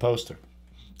killer's in the poster.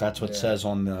 That's what it says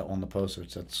on the poster.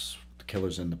 It's the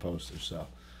killer's in the poster. So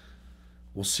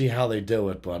we'll see how they do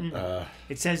it, but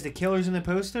It says the killer's in the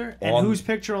poster, and whose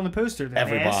picture on the poster? The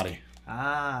everybody. mask?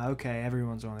 Ah, okay,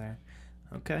 everyone's on there.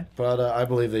 Okay. But I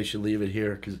believe they should leave it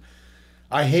here because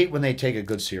I hate when they take a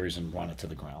good series and run it to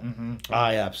the ground. Mm-hmm.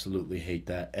 I absolutely hate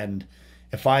that. And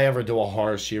if I ever do a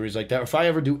horror series like that, or if I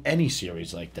ever do any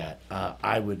series like that,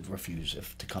 I would refuse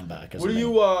to come back. What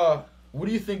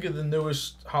do you think of the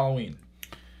newest Halloween?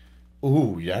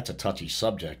 Ooh, yeah, that's a touchy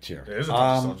subject here. It is a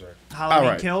touchy subject. Halloween All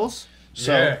right. Kills?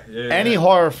 So, any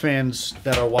horror fans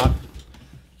that are watching,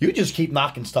 you just keep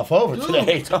knocking stuff over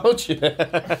today, don't you? You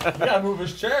gotta move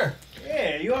his chair.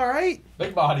 Yeah, you all right?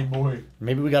 Big body boy.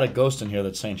 Maybe we got a ghost in here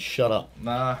that's saying, shut up.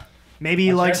 Nah. Maybe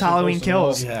he likes actually Halloween close to the wall.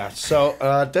 Kills. Yeah,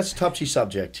 so that's a touchy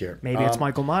subject here. Maybe it's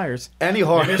Michael Myers. Any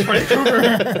horror...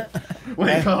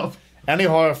 Wake up. Any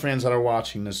horror fans that are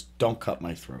watching this, don't cut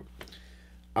my throat.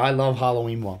 I love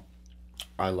Halloween 1.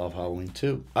 I love Halloween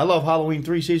 2. I love Halloween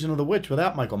 3 Season of the Witch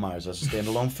without Michael Myers as a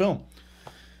standalone film.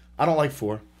 I don't like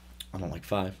 4. I don't like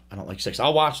 5. I don't like 6.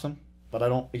 I'll watch them, but I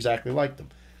don't exactly like them.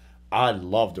 I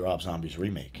loved the Rob Zombie's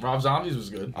remake. Rob Zombies was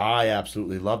good. I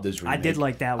absolutely loved his remake. I did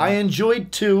like that one. I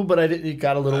enjoyed 2, but it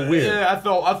got a little weird. Yeah, I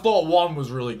thought 1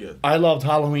 was really good. I loved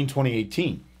Halloween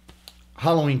 2018.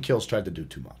 Halloween Kills tried to do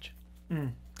too much.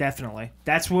 Definitely.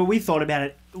 That's what we thought about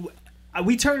it.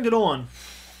 We turned it on,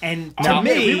 and to Oh,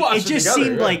 man, me, we watched it it just together,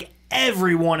 seemed yeah. like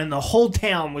everyone in the whole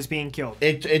town was being killed.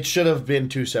 It should have been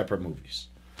 2 separate movies.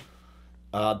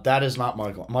 That is not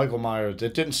Michael Myers.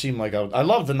 It didn't seem like I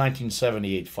love the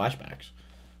 1978 flashbacks.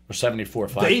 Or 74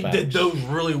 flashbacks. They did those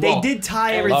really well. They did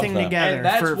tie I everything love that. together And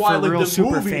that's for why, like, real the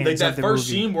super movie, fans like of that the first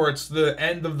movie. scene where it's the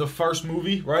end of the first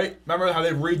movie, right? Remember how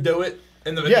they redo it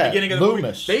in the beginning of the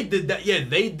Loomis. movie? They did that. Yeah,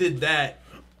 they did that.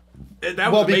 That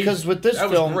Well, was amazing. because with this That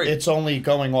was film, great. it's only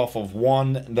going off of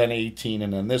 1, then 18,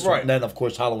 and then this one. Right. And then, of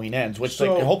course, Halloween Ends, which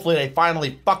So- hopefully they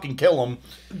finally fucking kill him.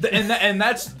 And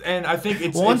I think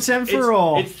it's Once and for it's-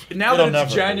 all. Now It'll that never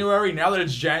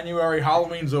it's be. January,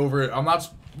 Halloween's over. I'm not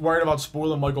worried about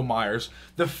spoiling Michael Myers.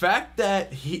 The fact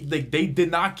that they did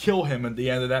not kill him at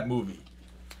the end of that movie,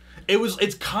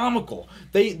 It's comical.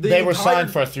 They were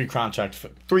signed for a three contract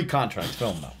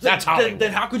film though. That's Hollywood.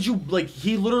 Then how could you like?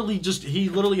 He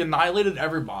literally annihilated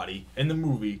everybody in the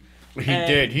movie. He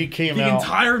did. He came the out. The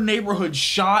entire neighborhood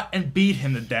shot and beat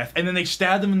him to death, and then they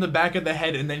stabbed him in the back of the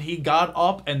head, and then he got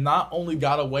up and not only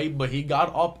got away, but he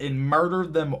got up and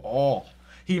murdered them all.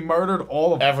 He murdered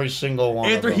all of them. Every single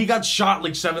one. After he got shot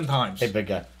like 7 times. Hey, big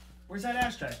guy. Where's that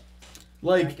ashtray?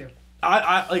 Like, Thank you.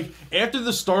 I like after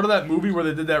the start of that movie where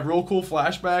they did that real cool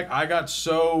flashback, I got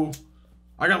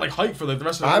like hyped for the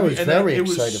rest of the movie. I was very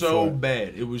excited for it. It was so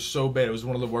bad. It was so bad. It was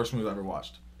one of the worst movies I've ever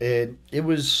watched. It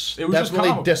was just definitely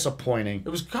comical. disappointing. It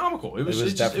was comical. It was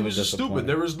definitely just disappointing. stupid.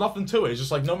 There was nothing to it. It's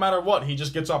just like no matter what, he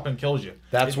just gets up and kills you.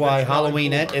 That's why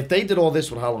Halloween Ends. If they did all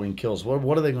this with Halloween Kills,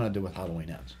 what are they going to do with Halloween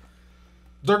Ends?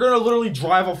 They're gonna literally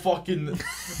drive a fucking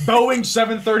Boeing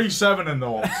 737 in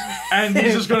them, and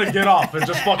he's just gonna get off and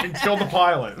just fucking kill the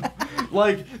pilot.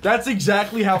 Like that's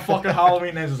exactly how fucking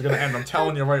Halloween Ends is gonna end. I'm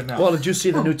telling you right now. Well, did you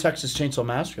see the new Texas Chainsaw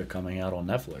Massacre coming out on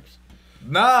Netflix?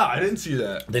 Nah, I didn't see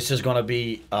that. This is going to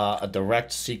be a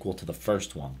direct sequel to the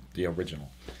first one, the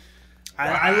original.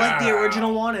 I like the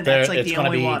original one, and that's like the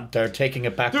only one. They're taking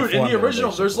it back. Dude, in the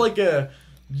original, there's like a.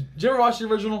 Did you ever watch the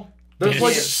original? There's It's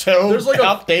like so there's like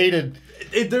outdated.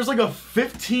 There's like a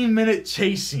 15-minute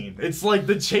chase scene. It's like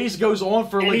the chase goes on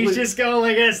for like. He's just going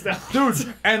like this, though.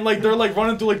 Dude, and like they're like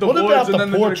running through like the What woods, about and the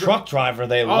then poor they're truck driver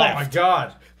they Oh left? my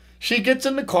god. She gets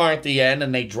in the car at the end,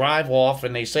 and they drive off,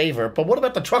 and they save her. But what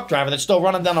about the truck driver that's still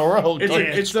running down the road?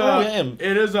 Screw him.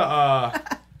 It is a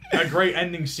great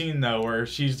ending scene though, where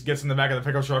she gets in the back of the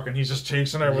pickup truck and he's just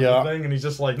chasing her with the thing, and he's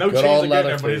just like, no Good chase old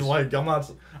again, but he's Leatherface.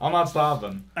 like, I'm not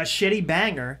stopping. A shitty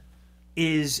banger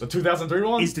is The 2003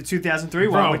 one the 2003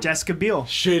 one Bro. with Jessica Biel.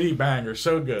 shitty banger,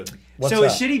 so good. What's So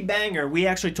that? a shitty banger, we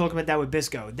actually talked about that with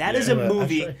Bisco. That is a Yeah.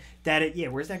 movie Ashtray.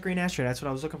 that where's that green ashtray? That's what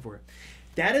I was looking for.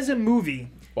 That is a movie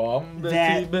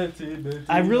Betty, That- Betty,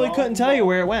 I really couldn't tell you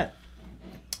where it went.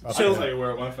 I can tell you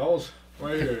where it went, fellas.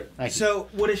 Right here. So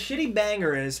what a shitty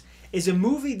banger is a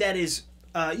movie that is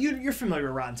you're familiar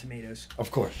with Rotten Tomatoes. Of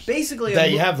course. Basically,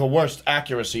 They have the worst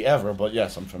accuracy ever, but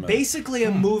yes, I'm familiar. basically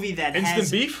a movie that Instant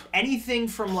has beef? anything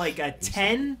from like a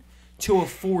 10 to a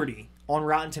 40 on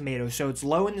Rotten Tomatoes. So it's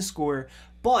low in the score,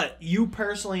 but you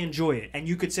personally enjoy it and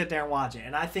you could sit there and watch it.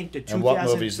 And I think the And what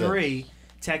movie is 2003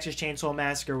 Texas Chainsaw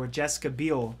Massacre with Jessica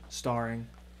Biel starring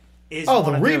is Oh, one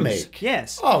the of those. remake.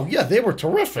 Yes. Oh, yeah, they were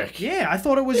terrific. Yeah, I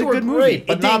thought it was They a were good movie. great,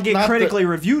 but It didn't not get the- critically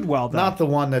reviewed well, though. Not the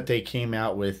one that they came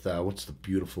out with, what's the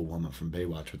beautiful woman from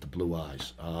Baywatch with the blue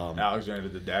eyes? Alexander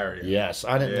Daddario. Yes,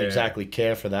 I didn't Yeah. exactly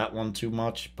care for that one too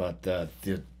much, but the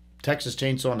Texas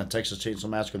Chainsaw and the Texas Chainsaw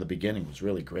Massacre at the beginning was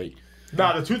really great.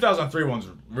 Nah, the 2003 one's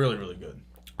really, really good.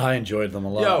 I enjoyed them a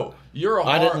lot. Yo, you're a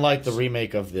I horror, didn't like the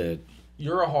remake of the...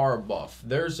 You're a horror buff.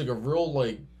 There's like a real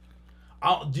like.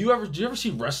 Do you ever see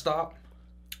Rest Stop?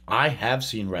 I have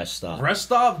seen Rest Stop. Rest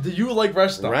Stop? Do you like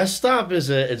Rest Stop? Rest Stop is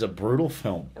a brutal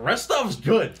film. Rest Stop's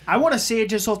good. I want to see it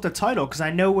just off the title because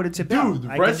I know what it's about. Dude,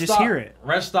 I can just hear it.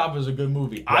 Rest Stop is a good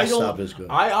movie. Rest Stop is good.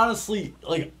 I honestly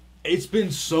like. It's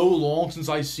been so long since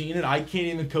I've seen it. I can't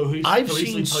even cohesively. I've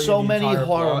seen so many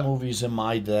horror movies. movies in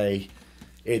my day.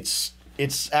 It's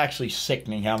actually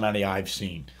sickening how many I've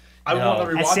seen. I want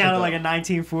to That rewatch sounded it. like a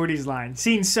 1940s line.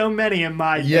 Seen so many in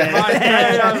my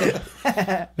Yeah.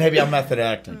 day. Maybe I'm method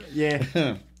acting. Yeah.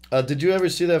 Did you ever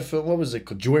see that film? What was it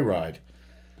called? Joyride.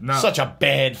 No. Such a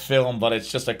bad film, but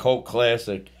it's just a cult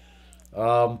classic.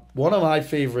 One of my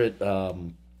favorite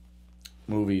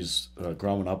movies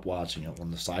growing up watching it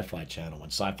on the Sci-Fi Channel when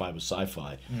Sci-Fi was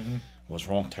Sci-Fi was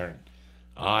Wrong Turn.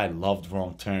 I loved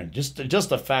Wrong Turn. Just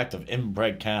the fact of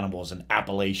inbred cannibals in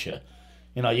Appalachia.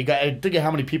 You know, you got think of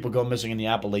how many people go missing in the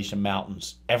Appalachian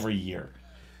Mountains every year.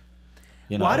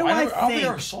 You know, Why do I don't think I think-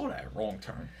 ever saw that Wrong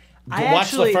Turn. I watch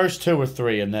actually- the first 2 or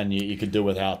 3, and then you could do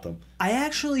without them. I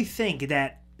actually think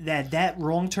that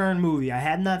Wrong Turn movie, I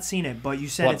had not seen it, but you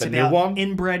said What, it's the new about one?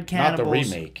 inbred Not cannibals.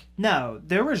 the remake. No,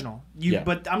 the original. Yeah.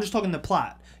 But I'm just talking the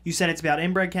plot. You said it's about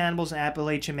inbred cannibals in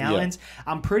Appalachian Mountains.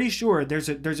 I'm pretty sure there's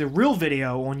a real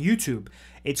video on YouTube.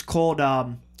 It's called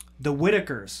The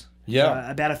Whittakers.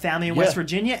 Yeah. About a family in West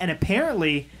Virginia, and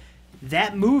apparently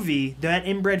that movie, that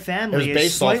inbred family, It was is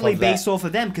based off slightly of that. based off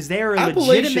of them because they are a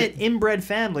Appalachian- legitimate inbred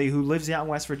family who lives out in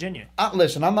West Virginia.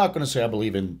 Listen, I'm not going to say I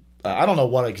believe in. I don't know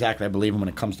what exactly I believe in when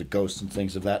it comes to ghosts and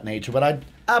things of that nature, but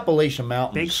Appalachian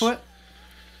Mountains. Bigfoot?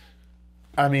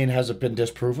 I mean, has it been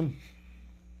disproven?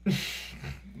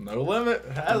 No limit.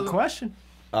 Good question.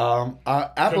 Appalachian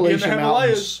the Mountains.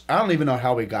 Himalayas. I don't even know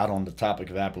how we got on the topic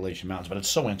of Appalachian Mountains, but it's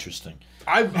so interesting.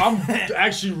 I'm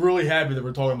actually really happy that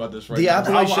we're talking about this right The now.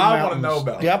 Appalachian I Mountains, want to know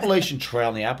about the it. Appalachian Trail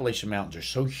and the Appalachian Mountains are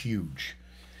so huge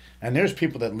And there's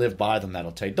people that live by them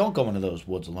that'll tell you, don't go into those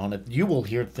woods alone. You will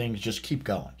hear things, just keep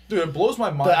going. Dude, it blows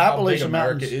my mind how big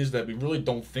America is that we really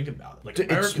don't think about it. Like,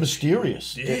 It's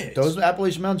mysterious. Yeah, Those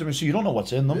Appalachian Mountains are mysterious. You don't know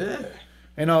what's in them. Yeah.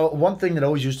 You know, one thing that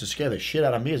always used to scare the shit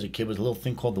out of me as a kid was a little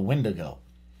thing called the Wendigo,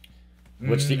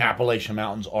 which the Appalachian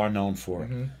Mountains are known for.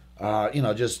 You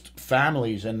know, just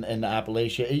families in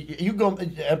Appalachia. You go,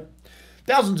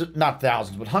 thousands, not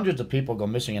thousands, but hundreds of people go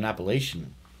missing in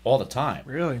Appalachian all the time.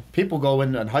 Really? People go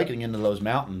in and hiking into those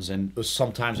mountains, and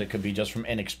sometimes it could be just from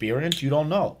inexperience. You don't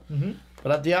know.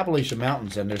 But at the Appalachian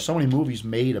Mountains, and there's so many movies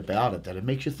made about it that it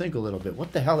makes you think a little bit.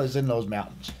 What the hell is in those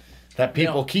mountains? That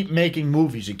people keep making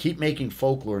movies and keep making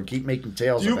folklore and keep making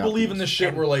tales. Do you about believe these. in this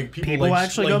shit where like people People like,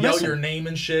 actually like go yell missing. your name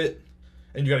and shit,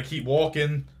 and you got to keep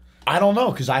walking? I don't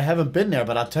know, because I haven't been there,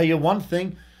 but I'll tell you one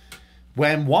thing.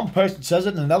 When one person says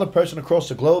it and another person across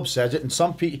the globe says it, and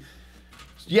some people...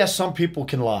 Yes, some people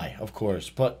can lie, of course,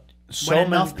 but so When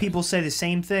enough many... people say the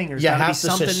same thing, there's You got to be have to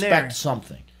something suspect there.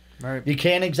 something. Right. You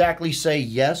can't exactly say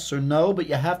yes or no, but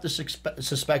you have to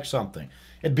suspect something.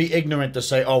 It'd be ignorant to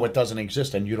say, oh, it doesn't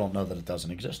exist, and you don't know that it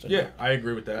doesn't exist anymore. Yeah, I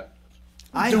agree with that.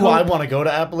 I want to go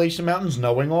to Appalachian Mountains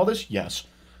knowing all this? Yes.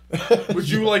 Would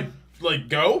you like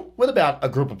go? With about a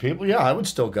group of people, yeah, I would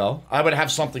still go. I would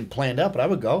have something planned out, but I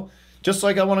would go. Just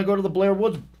like I want to go to the Blair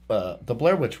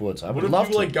Witch Woods. I would What if love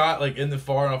you to. like got like in the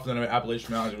far enough in the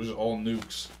Appalachian Mountains, it was just all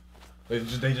nukes.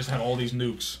 They just had all these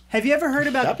nukes. Have you ever heard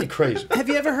about? That'd be crazy. Have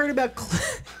you ever heard about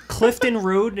Clifton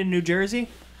Road in New Jersey?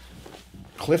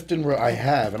 Clifton Road, I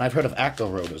have, and I've heard of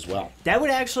Acco Road as well. That would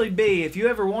actually be, if you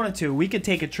ever wanted to, we could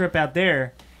take a trip out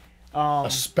there. A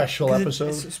special episode.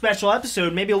 It's a special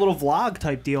episode, maybe a little vlog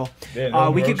type deal. Yeah,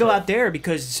 no We could go road out there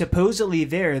because supposedly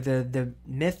there, the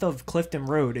myth of Clifton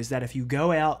Road is that if you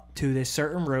go out to this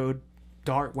certain road,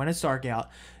 dark when it's dark out,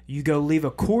 you go leave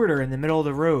a quarter in the middle of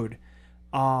the road.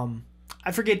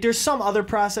 I forget. There's some other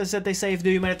process that they say if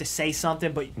you might have to say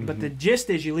something, but the gist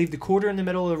is you leave the quarter in the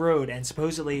middle of the road, and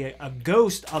supposedly a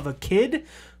ghost of a kid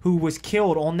who was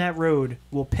killed on that road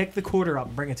will pick the quarter up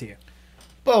and bring it to you.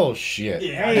 Bullshit.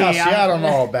 Yeah. Now, see, I don't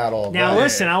know about all Now that.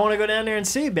 listen, I want to go down there and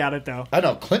see about it though. I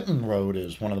know Clinton Road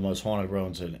is one of the most haunted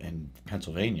roads in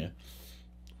Pennsylvania.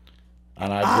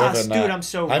 And I've driven that. Dude, I'm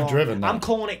so wrong. I've driven that. I'm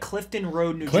calling it Clifton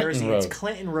Road, New Clinton Jersey. Road. It's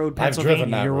Clinton Road, I've Pennsylvania.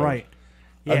 driven that You're road. right.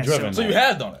 I've Yeah, driven So that. you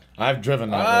have done it. I've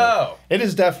driven that Oh. road. It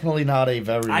is definitely not a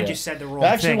very... I just said the wrong I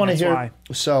actually thing, want to that's hear... why.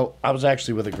 So, I was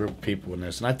actually with a group of people in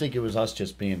this, and I think it was us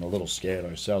just being a little scared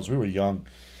ourselves. We were young.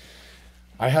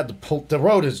 I had to pull... The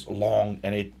road is long,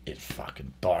 and it's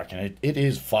fucking dark, and it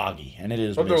is foggy, and it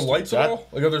is Are there misty. lights at all?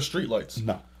 Like, are there street lights?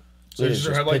 No. So It it's is just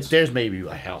your just- headlights? There's maybe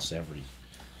a house every...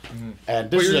 And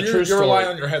But this is a true you're story. relying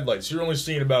on your headlights. You're only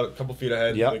seeing about a couple feet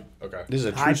ahead. Yep. Like, okay. This is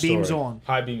a true High story. beams on.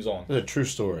 High beams on. It's a true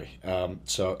story.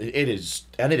 So it is,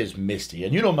 and it is misty,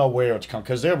 and you don't know where it's coming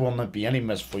because there will not be any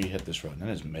mist before you hit this road, and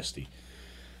it's misty.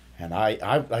 And I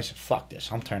said, "Fuck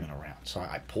this! I'm turning around." So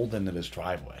I pulled into this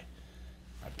driveway.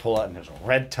 I pull out, and there's a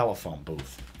red telephone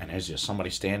booth, and there's just somebody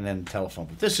standing in the telephone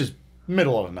booth. This is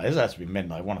middle of the night. This has to be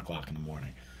midnight, 1 o'clock in the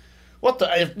morning. What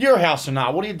the? If your house or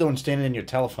not? What are you doing standing in your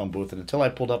telephone booth? And until I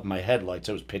pulled up my headlights,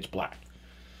 it was pitch black.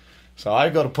 So I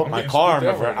go to put my getting car in spooked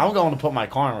out reverse. right now. I'm going to put my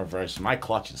car in reverse, and my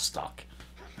clutch is stuck.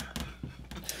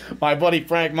 My buddy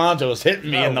Frank Monzo was hitting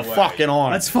me No in the way. fucking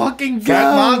arm. Let's fucking go.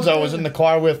 Frank Monzo was in the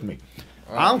car with me.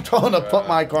 Oh, I'm trying to put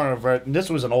my car in reverse, and this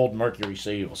was an old Mercury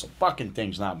Seal, so fucking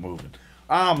thing's not moving.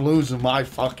 I'm losing my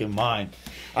fucking mind.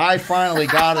 I finally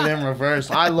got it in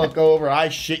reverse. I look over, I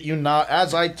shit you not.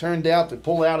 As I turned out to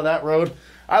pull out of that road,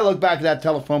 I look back at that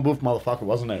telephone booth, motherfucker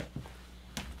wasn't there.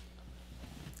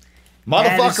 That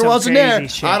is Motherfucker some wasn't crazy there.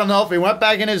 shit. I don't know if he went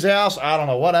back in his house. I don't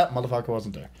know what happened. Motherfucker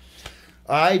wasn't there.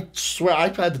 I swear, I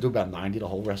had to do about 90 the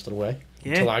whole rest of the way.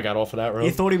 Yeah. Until I got off of that road.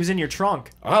 You thought he was in your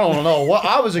trunk. I don't know what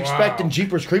I was expecting.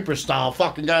 Jeepers Creepers style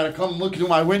fucking guy to come look through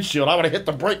my windshield. I would have hit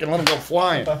the brake and let him go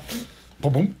flying.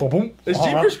 Boom, boom, boom, boom. Is All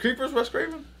Jeepers right. Creepers West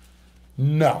Craven?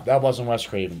 No, that wasn't Wes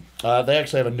Craven. They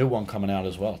actually have a new one coming out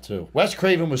as well too. Wes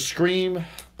Craven was Scream,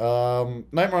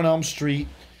 Nightmare on Elm Street,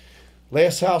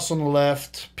 Last House on the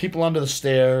Left, People Under the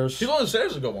Stairs. People on the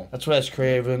Stairs is a good one. That's Wes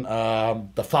Craven.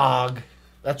 The Fog.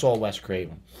 That's all Wes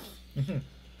Craven.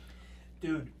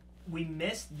 Dude, we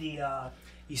missed the...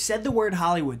 You said the word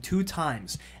Hollywood 2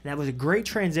 times, and that was a great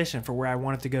transition for where I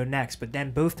wanted to go next, but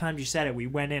then both times you said it, we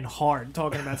went in hard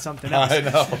talking about something else. I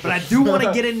know. But I do want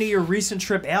to get into your recent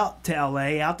trip out to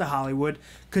L.A., out to Hollywood,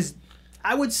 because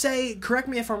I would say, correct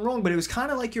me if I'm wrong, but it was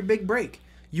kind of like your big break.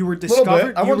 You were Little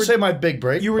discovered... bit. I wouldn't say my big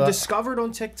break. You were but discovered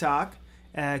on TikTok,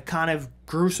 kind of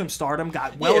grew some stardom,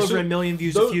 got well over 1 million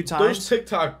views a few times. Those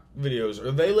TikTok videos,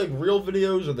 are they like real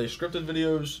videos? Are they scripted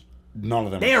videos? None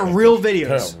of them. They are real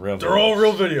videos. They're all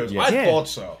real videos. Yeah. I Yeah. thought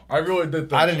so. I really did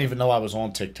think I didn't even know I was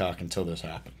on TikTok until this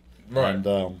happened. Right. And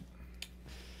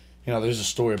you know, there's a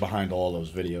story behind all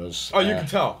those videos. Oh, you can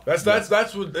tell. That's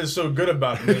what is so good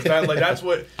about them. Is that like that's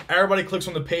what everybody clicks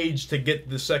on the page to get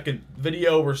the second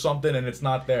video or something, and it's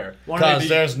not there. Because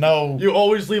there's no. You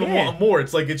always leave them Yeah. wanting more.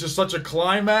 It's like it's just such a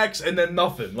climax and then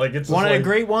nothing. Like it's One just of like, the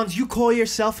great ones. You call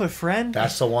yourself a friend?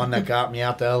 That's the one that got me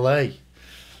out to L.A.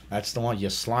 That's the one, you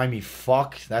slimy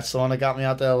fuck. That's the one that got me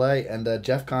out to L.A. And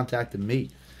Jeff contacted me.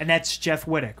 And that's Jeff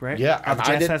Wittek, right? Yeah, Of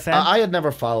and JeffFM? I had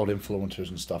never followed influencers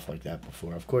and stuff like that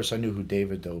before. Of course, I knew who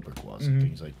David Dobrik was and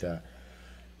things like that.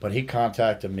 But he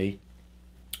contacted me.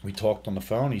 We talked on the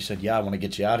phone. He said, "Yeah, I want to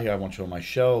get you out here. I want you on my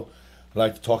show. I'd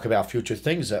like to talk about future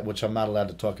things, which I'm not allowed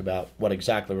to talk about what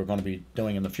exactly we're going to be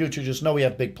doing in the future. Just know we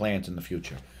have big plans in the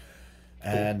future."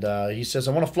 And he says,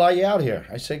 "I want to fly you out here."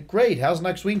 I said, "Great. How's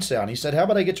next week sound?" He said, "How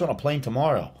about I get you on a plane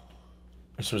tomorrow?"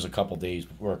 This was a couple days,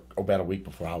 or about a week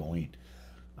before Halloween.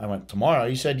 I went, "Tomorrow?"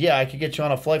 He said, "Yeah, I could get you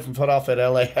on a flight from Philadelphia to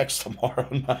LAX tomorrow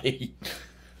night."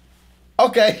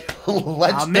 Okay,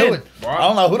 let's I'm do in. it. I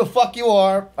don't know who the fuck you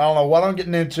are. I don't know what I'm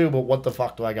getting into, but what the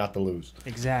fuck do I got to lose?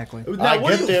 Exactly. Now,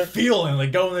 what get are you there. feeling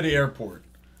like going to the airport?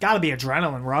 Gotta be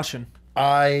adrenaline rushing.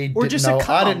 I Or didn't just a know. I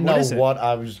calm. didn't What know is it? what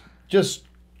I was. Just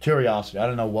curiosity. I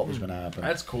didn't know what was going to happen.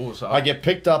 That's cool. So I get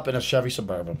picked up in a Chevy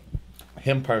Suburban.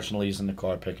 Him personally is in the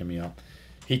car picking me up.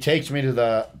 He takes me to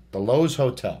the Lowe's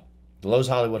Hotel, the Lowe's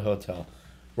Hollywood Hotel,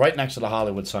 right next to the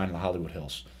Hollywood sign in the Hollywood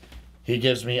Hills. He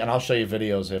gives me, and I'll show you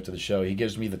videos after the show, he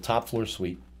gives me the top floor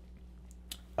suite.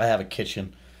 I have a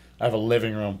kitchen. I have a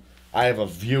living room. I have a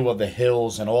view of the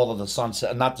hills and all of the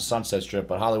Sunset, not the Sunset Strip,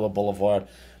 but Hollywood Boulevard.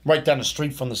 Right down the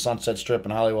street from the Sunset Strip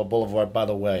and Hollywood Boulevard. By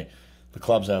the way, the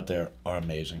clubs out there are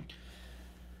amazing.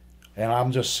 And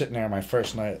I'm just sitting there my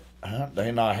first night.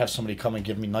 You know, I have somebody come and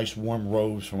give me nice warm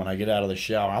robes for when I get out of the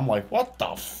shower. I'm like, what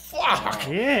the fuck?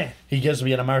 Yeah. He gives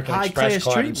me an American High Express class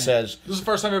card treatment. and says, this is the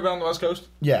first time you've ever been on the West Coast?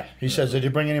 yeah. He says, "Did you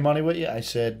bring any money with you?" I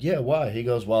said, "Yeah, why?" He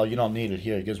goes, "Well, you don't need it.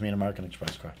 Here." He gives me an American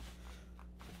Express card.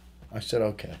 I said,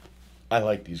 "Okay. I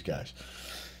like these guys."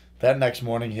 That next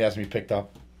morning, he has me picked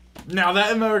up. Now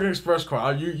that American Express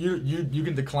card, you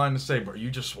can decline to say, but are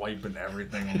you just swiping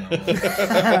everything on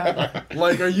that one?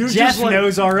 Like, are you Jeff just like,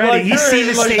 knows already. Like, He's seen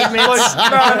the statements.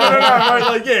 Like, no, right?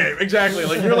 Like, yeah, exactly.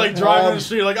 Like, you're like driving down the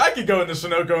street. Like, I could go into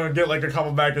Sunoco and get like a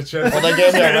couple bags of chips. Well, they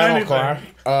gave me a rental Anything.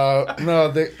 car.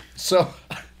 No, so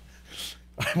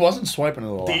I wasn't swiping it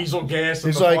a lot. Diesel gas.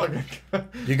 And He's the like, fucking-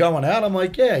 "You going out?" I'm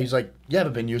like, "Yeah." He's like, "You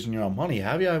haven't been using your own money,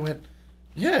 have you?" I went,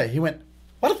 "Yeah." He went,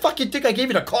 "Why the fuck you think I gave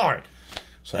you the card?"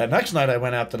 So that next night I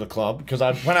went out to the club, because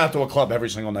I went out to a club every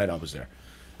single night I was there.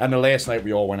 And the last night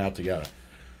we all went out together.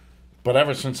 But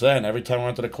ever since then, every time I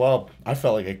went to the club, I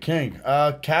felt like a king.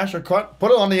 Cash or card? Put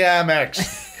it on the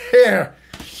Amex. Here.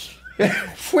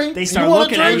 They start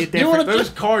looking at you different. Those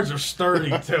cards are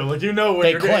sturdy too. Like, you know when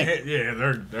They you're getting clink. hit. Yeah,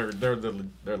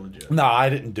 they're legit. No, I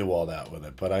didn't do all that with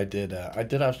it, but I did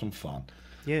have some fun.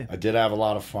 Yeah. I did have a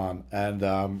lot of fun. And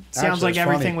Sounds actually, like it's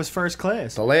everything funny. was first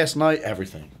class. The last night,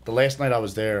 everything. The last night I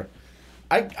was there,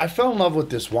 I fell in love with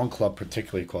this one club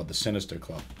particularly called the Sinister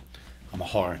Club. I'm a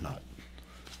horror nut.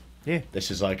 Yeah. This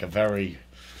is like a very...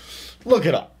 Look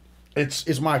it up.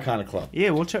 It's my kind of club. Yeah,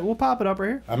 we'll pop it up right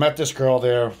here. I met this girl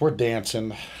there. We're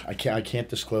dancing. I can't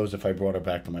disclose if I brought her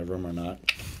back to my room or not.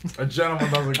 A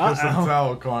gentleman doesn't kiss and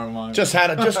tell, Carmine. Just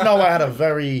know I had a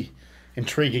very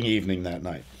intriguing evening that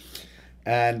night.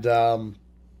 And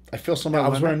I feel somebody... I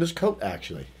was wearing this coat,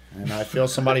 actually. And I feel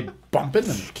somebody bump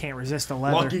into me. Can't resist the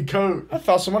leather. Lucky coat. I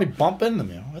felt somebody bump into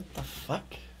me. What the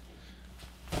fuck?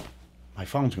 My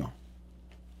phone's gone.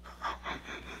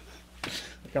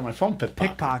 I got my phone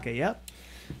Pickpocket, yep.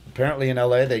 Apparently in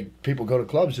LA, people go to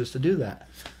clubs just to do that.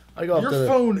 I go up Your to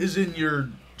phone is in your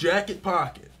jacket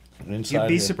pocket. inside You'd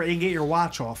be here. surprised. You can get your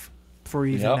watch off before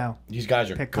you even Yep. know. These guys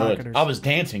are good. Pickpocketers. I was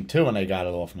dancing too, and they got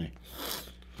it off me.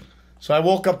 So I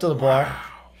woke up to the bar.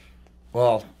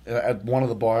 Well, at one of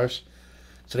the bars.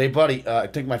 Today, buddy, I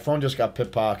think my phone just got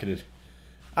pickpocketed.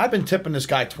 I've been tipping this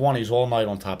guy 20s all night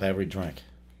on top of every drink.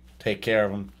 Take care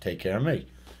of him. Take care of me.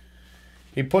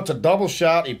 He puts a double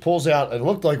shot. He pulls out, it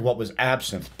looked like what was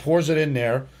absinthe. Pours it in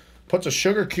there. Puts a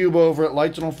sugar cube over it.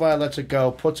 Lights it on fire. Lets it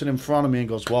go. Puts it in front of me and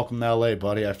goes, "Welcome to L.A.,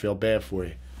 buddy. I feel bad for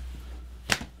you."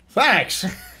 Thanks.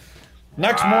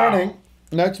 Next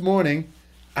morning,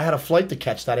 I had a flight to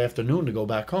catch that afternoon to go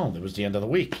back home. It was the end of the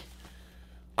week.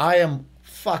 I am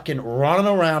fucking running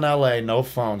around L.A., no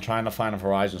phone, trying to find a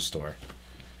Verizon store.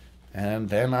 And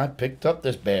then I picked up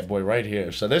this bad boy right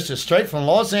here. So this is straight from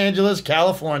Los Angeles,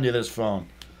 California, this phone.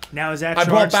 Now is that I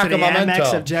brought charged back to a the memento.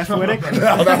 Amex of Jeff Wittek?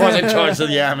 No, that wasn't charged to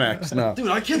the Amex. No. Dude,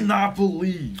 I cannot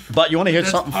believe But you want to hear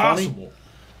that's something funny? possible.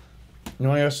 You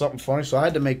want to hear something funny? So I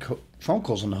had to make phone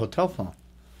calls on the hotel phone.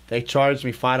 They charged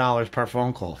me $5 per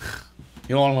phone call.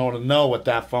 You don't want to know what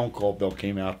that phone call bill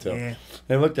came out to. Yeah.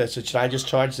 They looked at it and said, should I just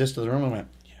charge this to the room? I went,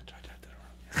 yeah, charge that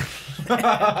to the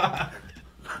room.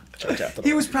 Charge that to the He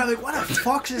room. was probably like, what the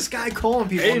fuck's this guy calling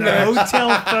people Hey, on the man.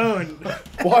 hotel phone?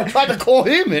 Well, I tried to call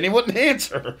him and he wouldn't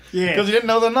answer. Yeah. Because he didn't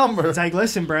know the number. It's like,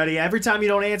 listen, Brody, every time you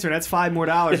don't answer, that's $5 more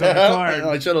on the Yeah, card.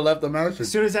 I should have left a message.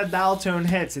 As soon as that dial tone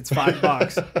hits, it's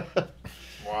 $5.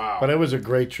 Wow. But it was a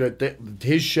great trip.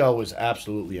 His show was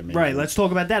absolutely amazing. Right, let's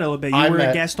talk about that a little bit. You I were a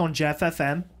met- guest on Jeff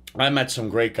FM. I met some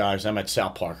great guys. I met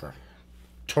Sal Parker.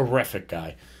 Terrific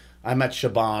guy. I met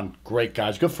Shaban. Great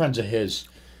guys. Good friends of his.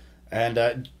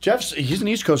 And he's an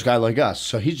East Coast guy like us,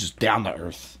 so he's just down to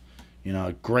earth. You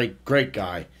know, great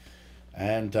guy.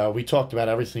 And we talked about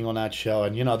everything on that show.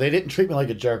 And, you know, they didn't treat me like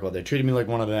a jerk. They treated me like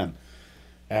one of them.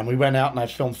 And we went out and I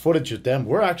filmed footage with them.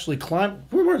 We're actually climbing.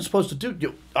 We weren't supposed to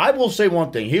do. I will say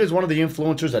one thing. He is one of the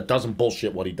influencers that doesn't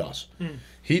bullshit what he does.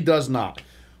 He does not.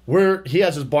 He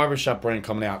has his barbershop brand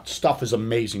coming out. Stuff is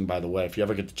amazing, by the way. If you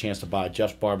ever get the chance to buy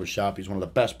Jeff's Barbershop, he's one of the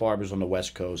best barbers on the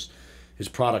West Coast. His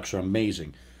products are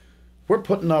amazing. We're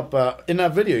putting up, in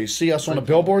that video, you see us on a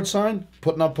billboard sign,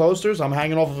 putting up posters. I'm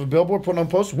hanging off of a billboard, putting up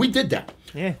posters. We did that.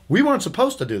 Yeah. We weren't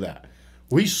supposed to do that.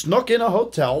 We snuck in a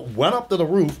hotel, went up to the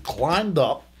roof, climbed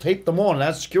up, taped them on, and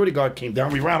as the security guard came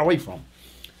down, we ran away from him.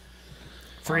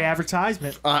 Free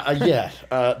advertisement.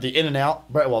 The In-N-Out,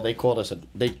 well, they called us,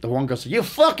 the one girl said, you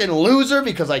fucking loser,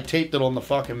 because I taped it on the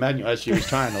fucking menu as she was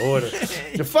trying to order.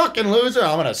 You fucking loser.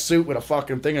 I'm in a suit with a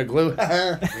fucking thing of glue.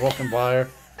 Walking by her.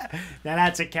 Now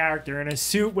that's a character in a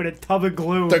suit with a tub of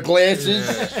glue. The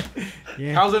glasses.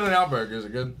 Yeah. How's In-N-Out Burger? Is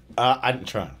it good? I didn't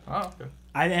try. Oh,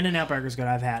 okay. In-N-Out Burger's good.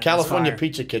 I've had it. California It's fire.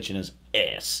 Pizza Kitchen is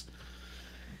ass.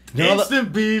 You know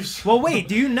Instant beefs. Well, wait.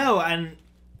 Do you know? And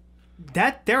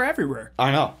that they're everywhere.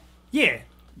 I know. Yeah.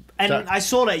 And That- I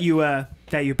saw that you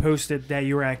posted that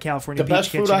you were at California The Beach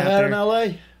best Kitchen food I out had there. in LA,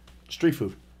 street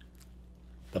food.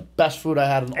 The best food I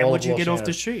had in And all what'd of you Los get off the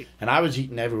Angeles. street? And I was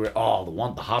eating everywhere. Oh,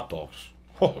 the hot dogs.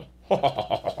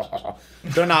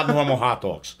 They're not normal hot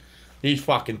dogs. These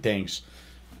fucking things.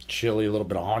 Chili, a little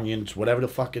bit of onions, whatever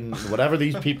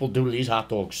these people do to these hot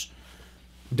dogs.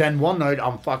 Then one night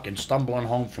I'm fucking stumbling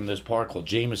home from this bar called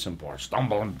Jameson Bar,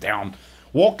 stumbling down,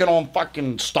 walking on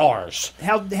fucking stars.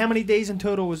 How many days in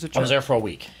total was the trip? I was there for a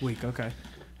week. Week. Okay.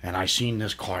 And I seen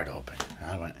this card open.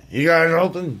 I went, you guys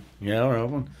open? Yeah, we're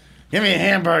open. Give me a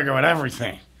hamburger with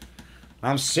everything.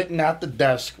 I'm sitting at the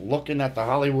desk looking at the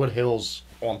Hollywood Hills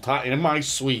on top in my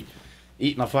suite,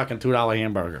 eating a fucking $2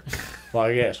 hamburger.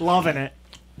 Like yes, Loving it.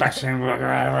 best hamburger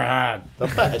I ever had. The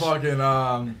best.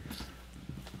 Fucking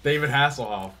David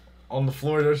Hasselhoff on the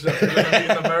floor there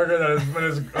in America when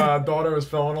his daughter was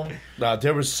filming him.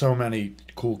 There was so many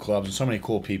cool clubs and so many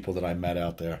cool people that I met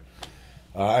out there.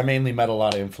 I mainly met a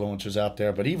lot of influencers out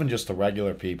there, but even just the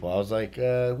regular people. I was like,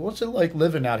 what's it like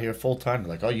living out here full time? They're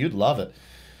like, oh, you'd love it.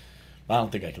 I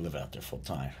don't think I could live out there full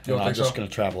time. You don't I'm think just so? going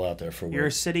to travel out there for You're a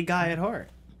work. city guy at heart.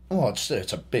 Well, it's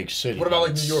a big city. What about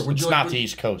like New York? Would It's you not like, the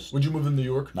East Coast. Would you move to New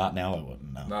York? Not now, I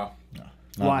wouldn't. No. No. Not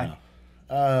Why?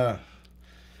 now.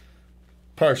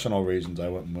 Personal reasons I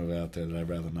wouldn't move out there that I'd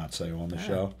rather not say on the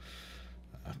show.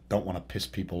 I don't want to piss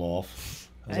people off.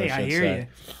 as Hey, I should hear say.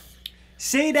 you.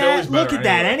 Say always that. Look better at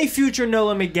that. anyway. Any future No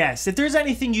Limit guest. If there's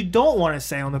anything you don't want to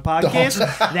say on the podcast,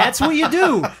 that's what you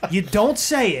do. You don't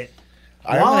say it.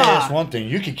 I'm going to Voila. ask one thing.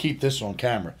 You can keep this on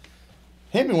camera.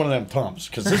 Hand me one of them Tums,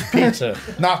 because this pizza,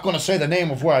 not going to say the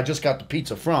name of where I just got the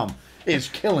pizza from, is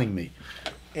killing me.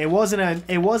 It wasn't an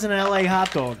LA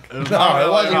hot dog. No, it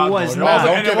wasn't. It was No, not.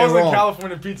 don't And get it me wasn't wrong.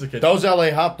 California Pizza Kitchen. Those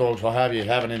LA hot dogs will have you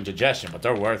having indigestion, but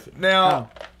they're worth it. Now,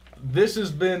 this has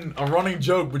been a running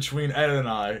joke between Ed and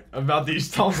I about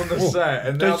these Tums on the set,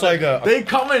 and now It's like they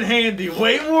come in handy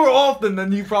way more often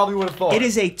than you probably would have thought. It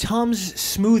is a Tums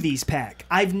smoothies pack.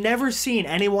 I've never seen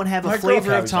anyone have a My girl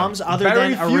flavor of carries Tums them. other Berry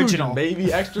than Fusion, original.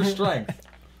 baby, extra strength.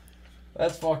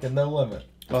 That's fucking no limit.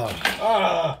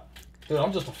 Dude,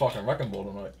 I'm just a fucking wrecking ball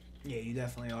tonight. Yeah, you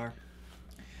definitely are.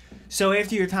 So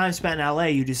after your time spent in LA,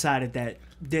 you decided that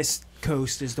this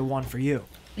coast is the one for you.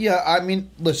 Yeah, I mean,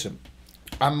 listen,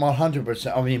 I'm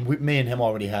 100%. I mean, me and him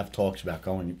already have talks about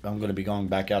going. I'm going to be going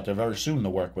back out there very soon to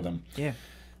work with him Yeah.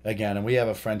 again, and we have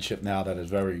a friendship now that is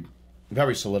very,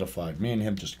 very solidified. Me and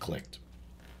him just clicked.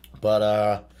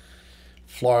 But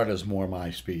Florida's more my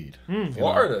speed. you know.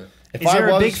 Florida. If Is I there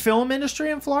a was- big film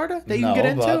industry in Florida that you no, can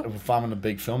get but into? if I'm in the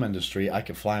big film industry, I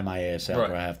could fly my ass out Right.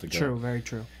 where I have to go. True, very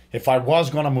true. If I was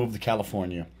going to move to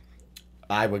California,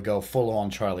 I would go full on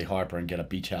Charlie Harper and get a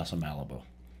beach house in Malibu.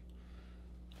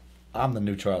 I'm the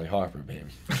new Charlie Harper,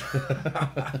 baby.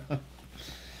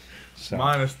 So,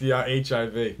 Minus the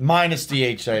HIV. minus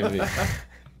the HIV.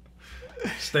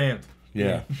 Stamped.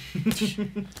 Yeah.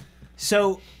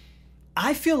 So,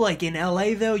 I feel like in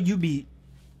LA though, you'd be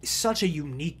such a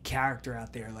unique character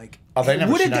out there. Like, Oh, they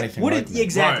never what seen did anything what like did, me.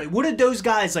 exactly? Right. What did those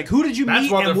guys like? Who did you That's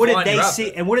meet, why and they're what did flying they you out see?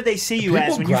 there. And what did they see you as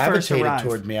People when you first gravitated arrived?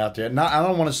 toward me out there. Not, I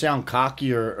don't want to sound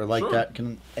cocky or like Sure. that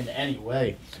in any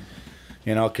way.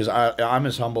 You know, because I'm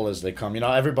as humble as they come. You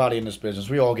know, everybody in this business,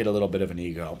 we all get a little bit of an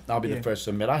ego. I'll be Yeah. the first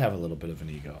to admit I have a little bit of an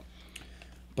ego.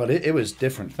 But it was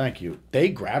different, thank you. They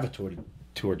gravitated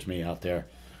towards me out there.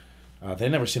 They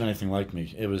never seen anything like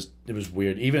me. It was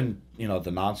weird. Even, you know,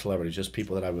 the non-celebrities, just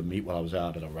people that I would meet while I was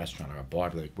out at a restaurant or a bar,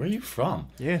 like, where are you from?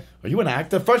 Yeah. Are you an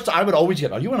actor? First, I would always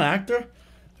get, are you an actor?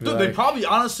 Dude, they probably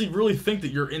honestly really think that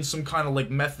you're in some kind of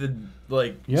like method,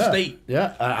 like state.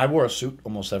 Yeah, I wore a suit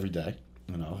almost every day.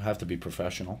 You know, have to be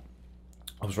professional.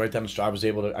 I was right down the street. I was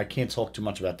able to. I can't talk too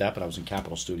much about that, but I was in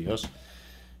Capitol Studios,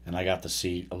 and I got to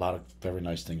see a lot of very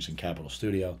nice things in Capitol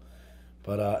Studio.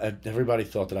 But everybody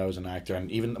thought that I was an actor,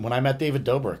 and even when I met David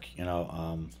Dobrik, you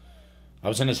know, I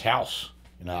was in his house.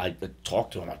 You know, I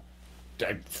talked to him.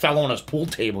 I fell on his pool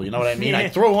table. You know what I mean? Yeah. I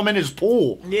threw him in his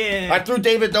pool. Yeah. I threw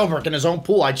David Dobrik in his own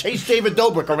pool. I chased David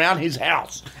Dobrik around his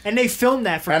house. And they filmed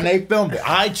that for. And they filmed it.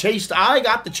 I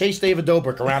got to chase David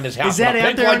Dobrik around his house. Is that with a out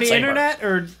pink there on the lightsaber. internet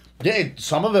or? Yeah,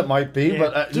 some of it might be, Yeah.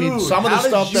 but I mean, Dude, some of the how did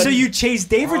stuff you- that So you chased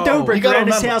David Bro, Dobrik you gotta around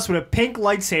his remember- house with a pink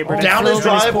lightsaber to down throw his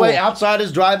in his driveway, pool. outside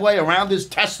his driveway, around his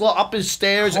Tesla, up his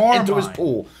stairs, and into his Carmine.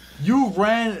 pool. You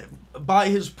ran by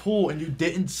his pool and you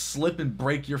didn't slip and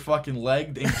break your fucking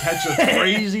leg and catch the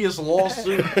craziest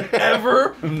lawsuit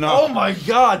ever? No. Oh my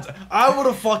god. I would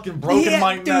have fucking broken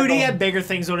my neck. Dude, he on- had bigger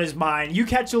things on his mind. You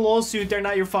catch a lawsuit, they're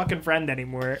not your fucking friend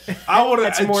anymore. I would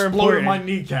have That's more exploded important. my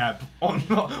kneecap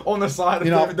on the side of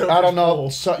You know, David Dobrik's I don't know.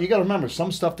 pool. So, you got to remember,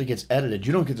 some stuff that gets edited,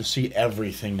 you don't get to see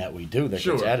everything that we do that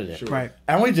Sure, gets edited. sure. Right.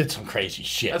 And we did some crazy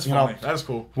shit. That's you funny. know, That's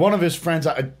cool. one of his friends,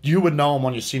 you would know him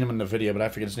when you seen him in the video, but I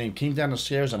forget his name, came down the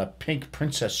stairs in a pink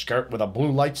princess skirt with a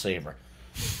blue lightsaber.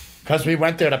 Because we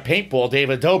went there to paintball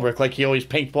David Dobrik like he always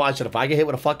paintball. I said, if I get hit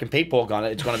with a fucking paintball gun,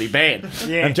 it's going to be bad.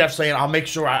 Yeah. And Jeff saying, I'll make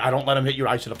sure I don't let him hit you.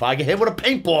 I said, if I get hit with a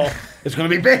paintball, it's going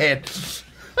to be bad.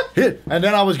 And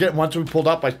then I was getting, once we pulled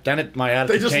up, my attitude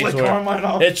They just changed. let to Carmine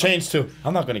off. It changed to,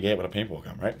 I'm not going to get hit with a paintball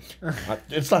gun, right?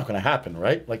 It's not going to happen,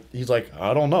 right? Like, he's like,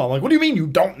 I don't know. I'm like, what do you mean you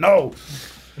don't know?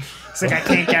 It's like I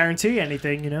can't guarantee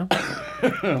anything, you know?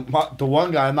 The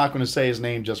one guy, I'm not going to say his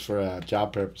name just for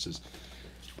job purposes,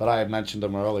 but I had mentioned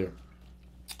him earlier.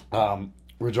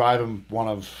 We're driving one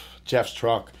of Jeff's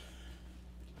truck,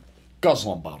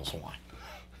 guzzling bottles of wine.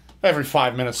 Every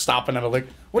 5 minutes, stopping at a lick.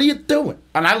 What are you doing?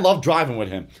 And I love driving with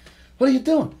him. What are you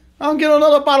doing? I'll get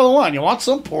another bottle of wine. You want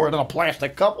some? Pour it in a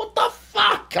plastic cup. What the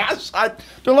fuck, guys?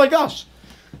 They're like us.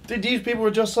 These people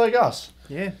were just like us.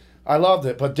 Yeah. I loved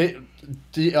it, but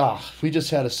we just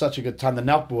had such a good time. The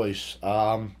Nelk Boys.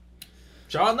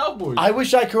 John Boys. I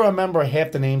wish I could remember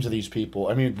half the names of these people.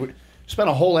 I mean, we spent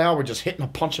a whole hour just hitting a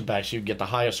punching bag so you could get the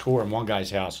highest score in one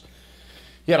guy's house.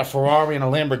 He had a Ferrari and a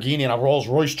Lamborghini and a Rolls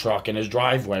Royce truck in his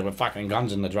driveway with fucking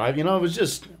guns in the drive. You know, it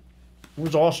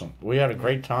was awesome. We had a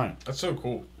great time. That's so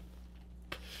cool.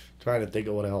 Trying to think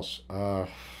of what else.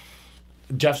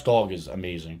 Jeff's dog is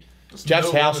amazing. That's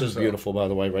Jeff's no house wonder is so. beautiful, by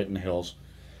the way, right in the hills.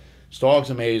 His dog's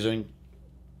amazing.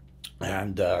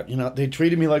 And, you know, they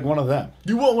treated me like one of them.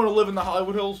 You wouldn't want to live in the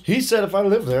Hollywood Hills? He said if I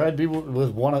lived there, I'd be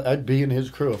I'd be in his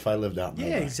crew if I lived out in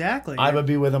Yeah, LA. exactly. I would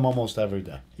be with him almost every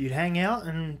day. You'd hang out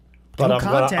and But do I'm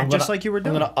content just like you were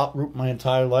doing. I'm gonna uproot my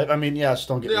entire life. I mean, yes,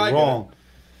 don't get Yeah, I me get wrong.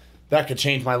 That could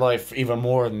change my life even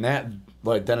more than that,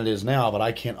 than it is now. But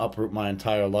I can't uproot my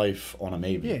entire life on a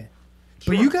maybe. Yeah.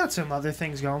 But you got some other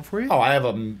things going for you. Oh,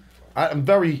 I'm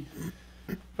very,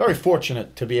 very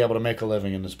fortunate to be able to make a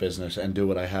living in this business and do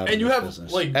what I have. And in you this have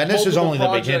business. like and this is multiple only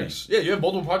the beginning. projects. Yeah, you have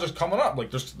multiple projects coming up.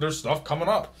 Like there's stuff coming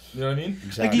up. You know what I mean?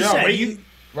 Exactly. Like you You're not said, waiting,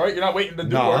 right? You're not waiting to do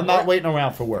No, work, I'm not right? waiting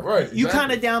around for work. Right. You exactly.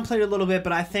 kind of downplayed it a little bit,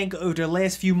 but I think over the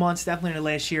last few months, definitely the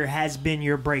last year, has been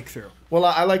your breakthrough. Well,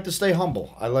 I like to stay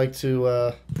humble. I like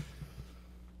to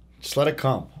just let it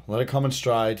come in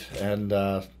stride, and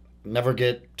never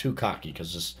get too cocky.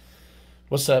 Because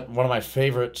what's that? One of my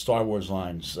favorite Star Wars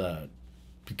lines: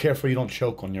 "Be careful you don't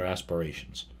choke on your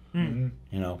aspirations." Mm-hmm.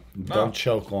 You know, don't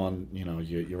choke on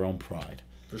your own pride.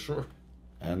 For sure.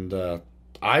 And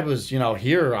I was,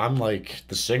 here I'm like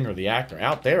the singer, the actor.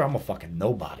 Out there, I'm a fucking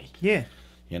nobody. Yeah.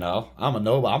 You know, I'm a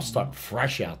nobody. I'm starting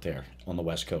fresh out there on the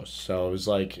West Coast. So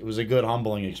it was a good,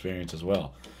 humbling experience as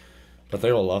well. But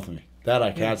they all love me. That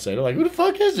I can't say. They're like, who the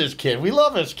fuck is this kid? We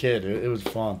love this kid. It was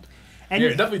fun. And Yeah,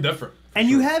 definitely different. And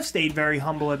you have stayed very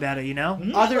humble about it, you know.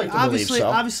 I'd like to believe so.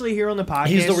 Obviously, here on the podcast,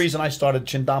 He's the reason I started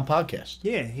Chin Don Podcast.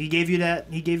 Yeah, he gave you that.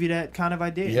 He gave you that kind of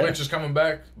idea. Yeah. Which is coming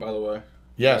back, by the way.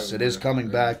 Yes, it is coming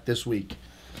back this week.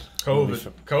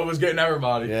 COVID's getting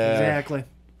everybody. Yeah. Exactly.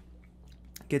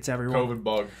 Gets everyone. COVID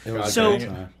bug. It was So, a great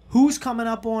time. who's coming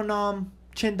up on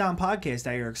Chin Don Podcast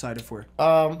that you're excited for?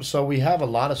 So we have a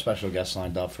lot of special guests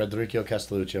lined up. Federico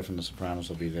Castellucci from The Sopranos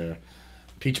will be there.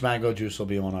 Peach Mango Juice will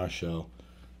be on our show.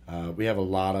 We have a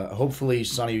lot of... Hopefully,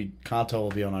 Sonny Canto will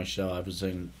be on our show. I was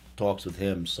in talks with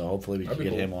him, so hopefully we can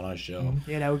get him on our show.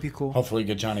 Yeah, that would be cool. Hopefully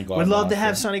get Johnny Garden. We'd love on to our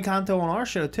have show. Sonny Canto on our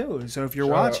show, too. So if you're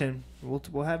watching,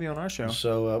 we'll have you on our show.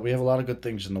 So we have a lot of good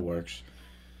things in the works.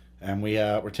 And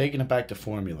we're taking it back to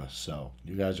formula. So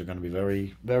you guys are going to be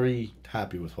very, very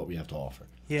happy with what we have to offer.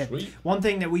 Yeah. Sweet. One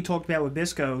thing that we talked about with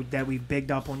Bisco that we've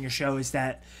bigged up on your show is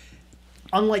that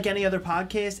unlike any other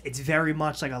podcast, it's very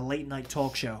much like a late night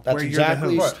talk show That's where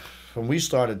exactly... you're the host. When we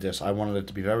started this, I wanted it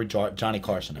to be very Johnny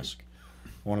Carson-esque.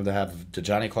 I wanted to have the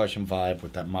Johnny Carson vibe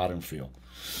with that modern feel.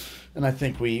 And I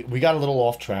think we got a little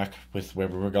off track with where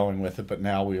we were going with it, but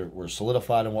now we're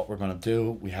solidified in what we're going to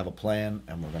do. We have a plan,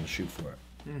 and we're going to shoot for it.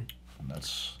 And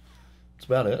that's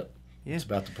about it. Yeah. It's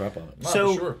about the prep of it. No,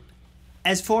 So- for sure.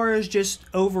 As far as just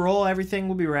overall, everything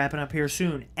will be wrapping up here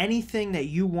soon. Anything that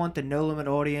you want the No Limit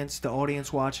audience, the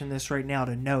audience watching this right now,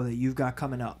 to know that you've got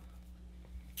coming up?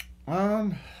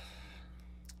 No,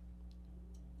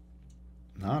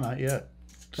 not yet.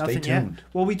 Nothing Stay tuned. yet.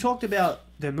 Well, we talked about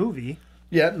the movie.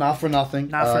 Yeah, Not for Nothing.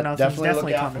 Not for Nothing's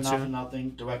definitely look out coming for Not soon. for Nothing,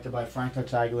 directed by Frank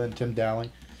Tartaglia and Tim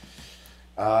Dowling.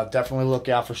 Definitely look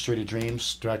out for Street of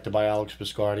Dreams, directed by Alex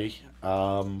Biscardi.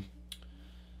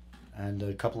 And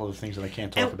a couple other things that I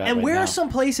can't talk about And right where now. are some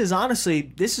places,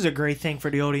 honestly, this is a great thing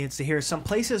for the audience to hear, some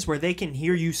places where they can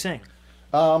hear you sing.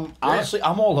 Honestly,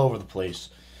 I'm all over the place.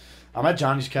 I'm at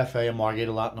Johnny's Cafe in Margate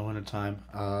a lot in the wintertime.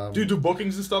 Do you do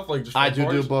bookings and stuff? Like just I for do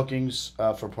parties? bookings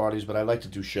for parties, but I like to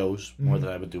do shows more than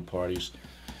I would do parties.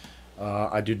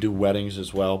 I do weddings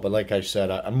as well, but like I said,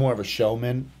 I'm more of a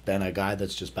showman than a guy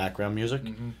that's just background music.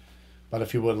 But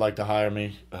if you would like to hire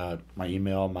me, my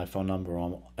email, my phone number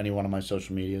on any one of my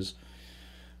social medias.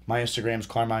 My Instagram's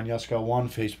Carmine Yusko 1,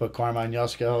 Facebook Carmine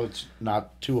Yusko. It's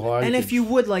not too hard. And if you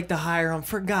would like to hire them,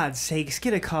 for God's sakes,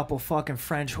 get a couple fucking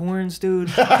French horns, dude.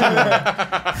 Give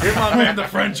my man the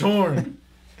French horn.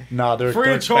 No, they're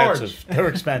Free of expensive. charge. They're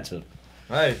expensive.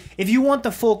 Hey. If you want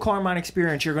the full Carmine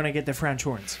experience, you're going to get the French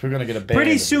horns. We're gonna get a band.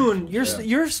 Pretty of soon, these.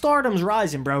 your stardom's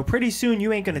rising, bro. Pretty soon,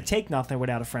 you ain't going to take nothing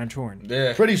without a French horn.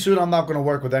 Yeah. Pretty soon, I'm not gonna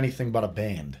work with anything but a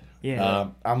band. Yeah.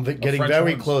 I'm getting French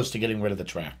very horns. close to getting rid of the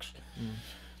tracks.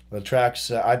 The tracks,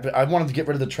 I wanted to get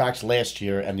rid of the tracks last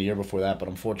year and the year before that, but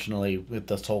unfortunately, with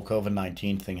this whole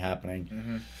COVID-19 thing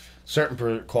happening, certain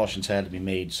precautions had to be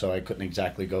made, so I couldn't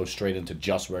exactly go straight into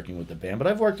just working with the band. But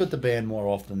I've worked with the band more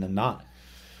often than not,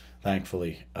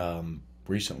 thankfully,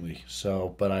 recently.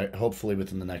 So, but I hopefully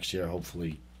within the next year,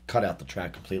 hopefully cut out the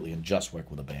track completely and just work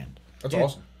with a band. That's Yeah.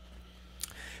 awesome.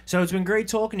 So it's been great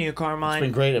talking to you, Carmine. It's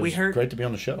been great. It we was heard, great to be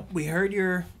on the show. We heard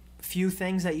your few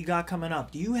things that you got coming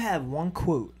up. Do you have one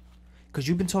quote? Because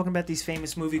you've been talking about these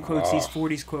famous movie quotes, these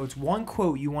 40s quotes. One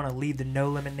quote you want to leave the No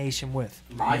Limit Nation with?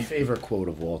 My favorite quote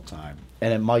of all time,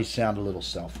 and it might sound a little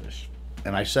selfish,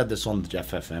 and I said this on the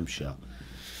Jeff FM show.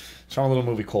 It's from a little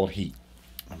movie called Heat.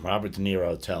 And Robert De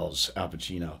Niro tells Al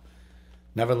Pacino,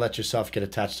 "Never let yourself get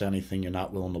attached to anything you're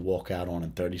not willing to walk out on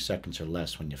in 30 seconds or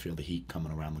less when you feel the heat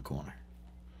coming around the corner."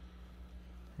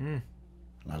 And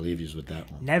I leave you with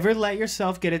that one. Never let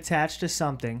yourself get attached to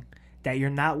something that you're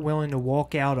not willing to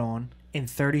walk out on in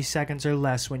 30 seconds or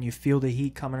less when you feel the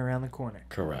heat coming around the corner.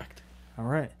 Correct. All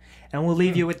right. And we'll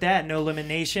leave you with that, No Limit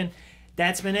Nation.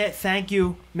 That's been it. Thank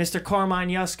you, Mr. Carmine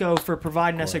Yusko, for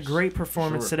providing us a great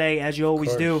performance today, as you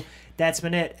always do. That's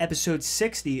been it. Episode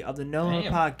 60 of the No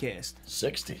Limit Podcast.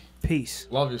 60. Peace.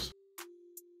 Love yous.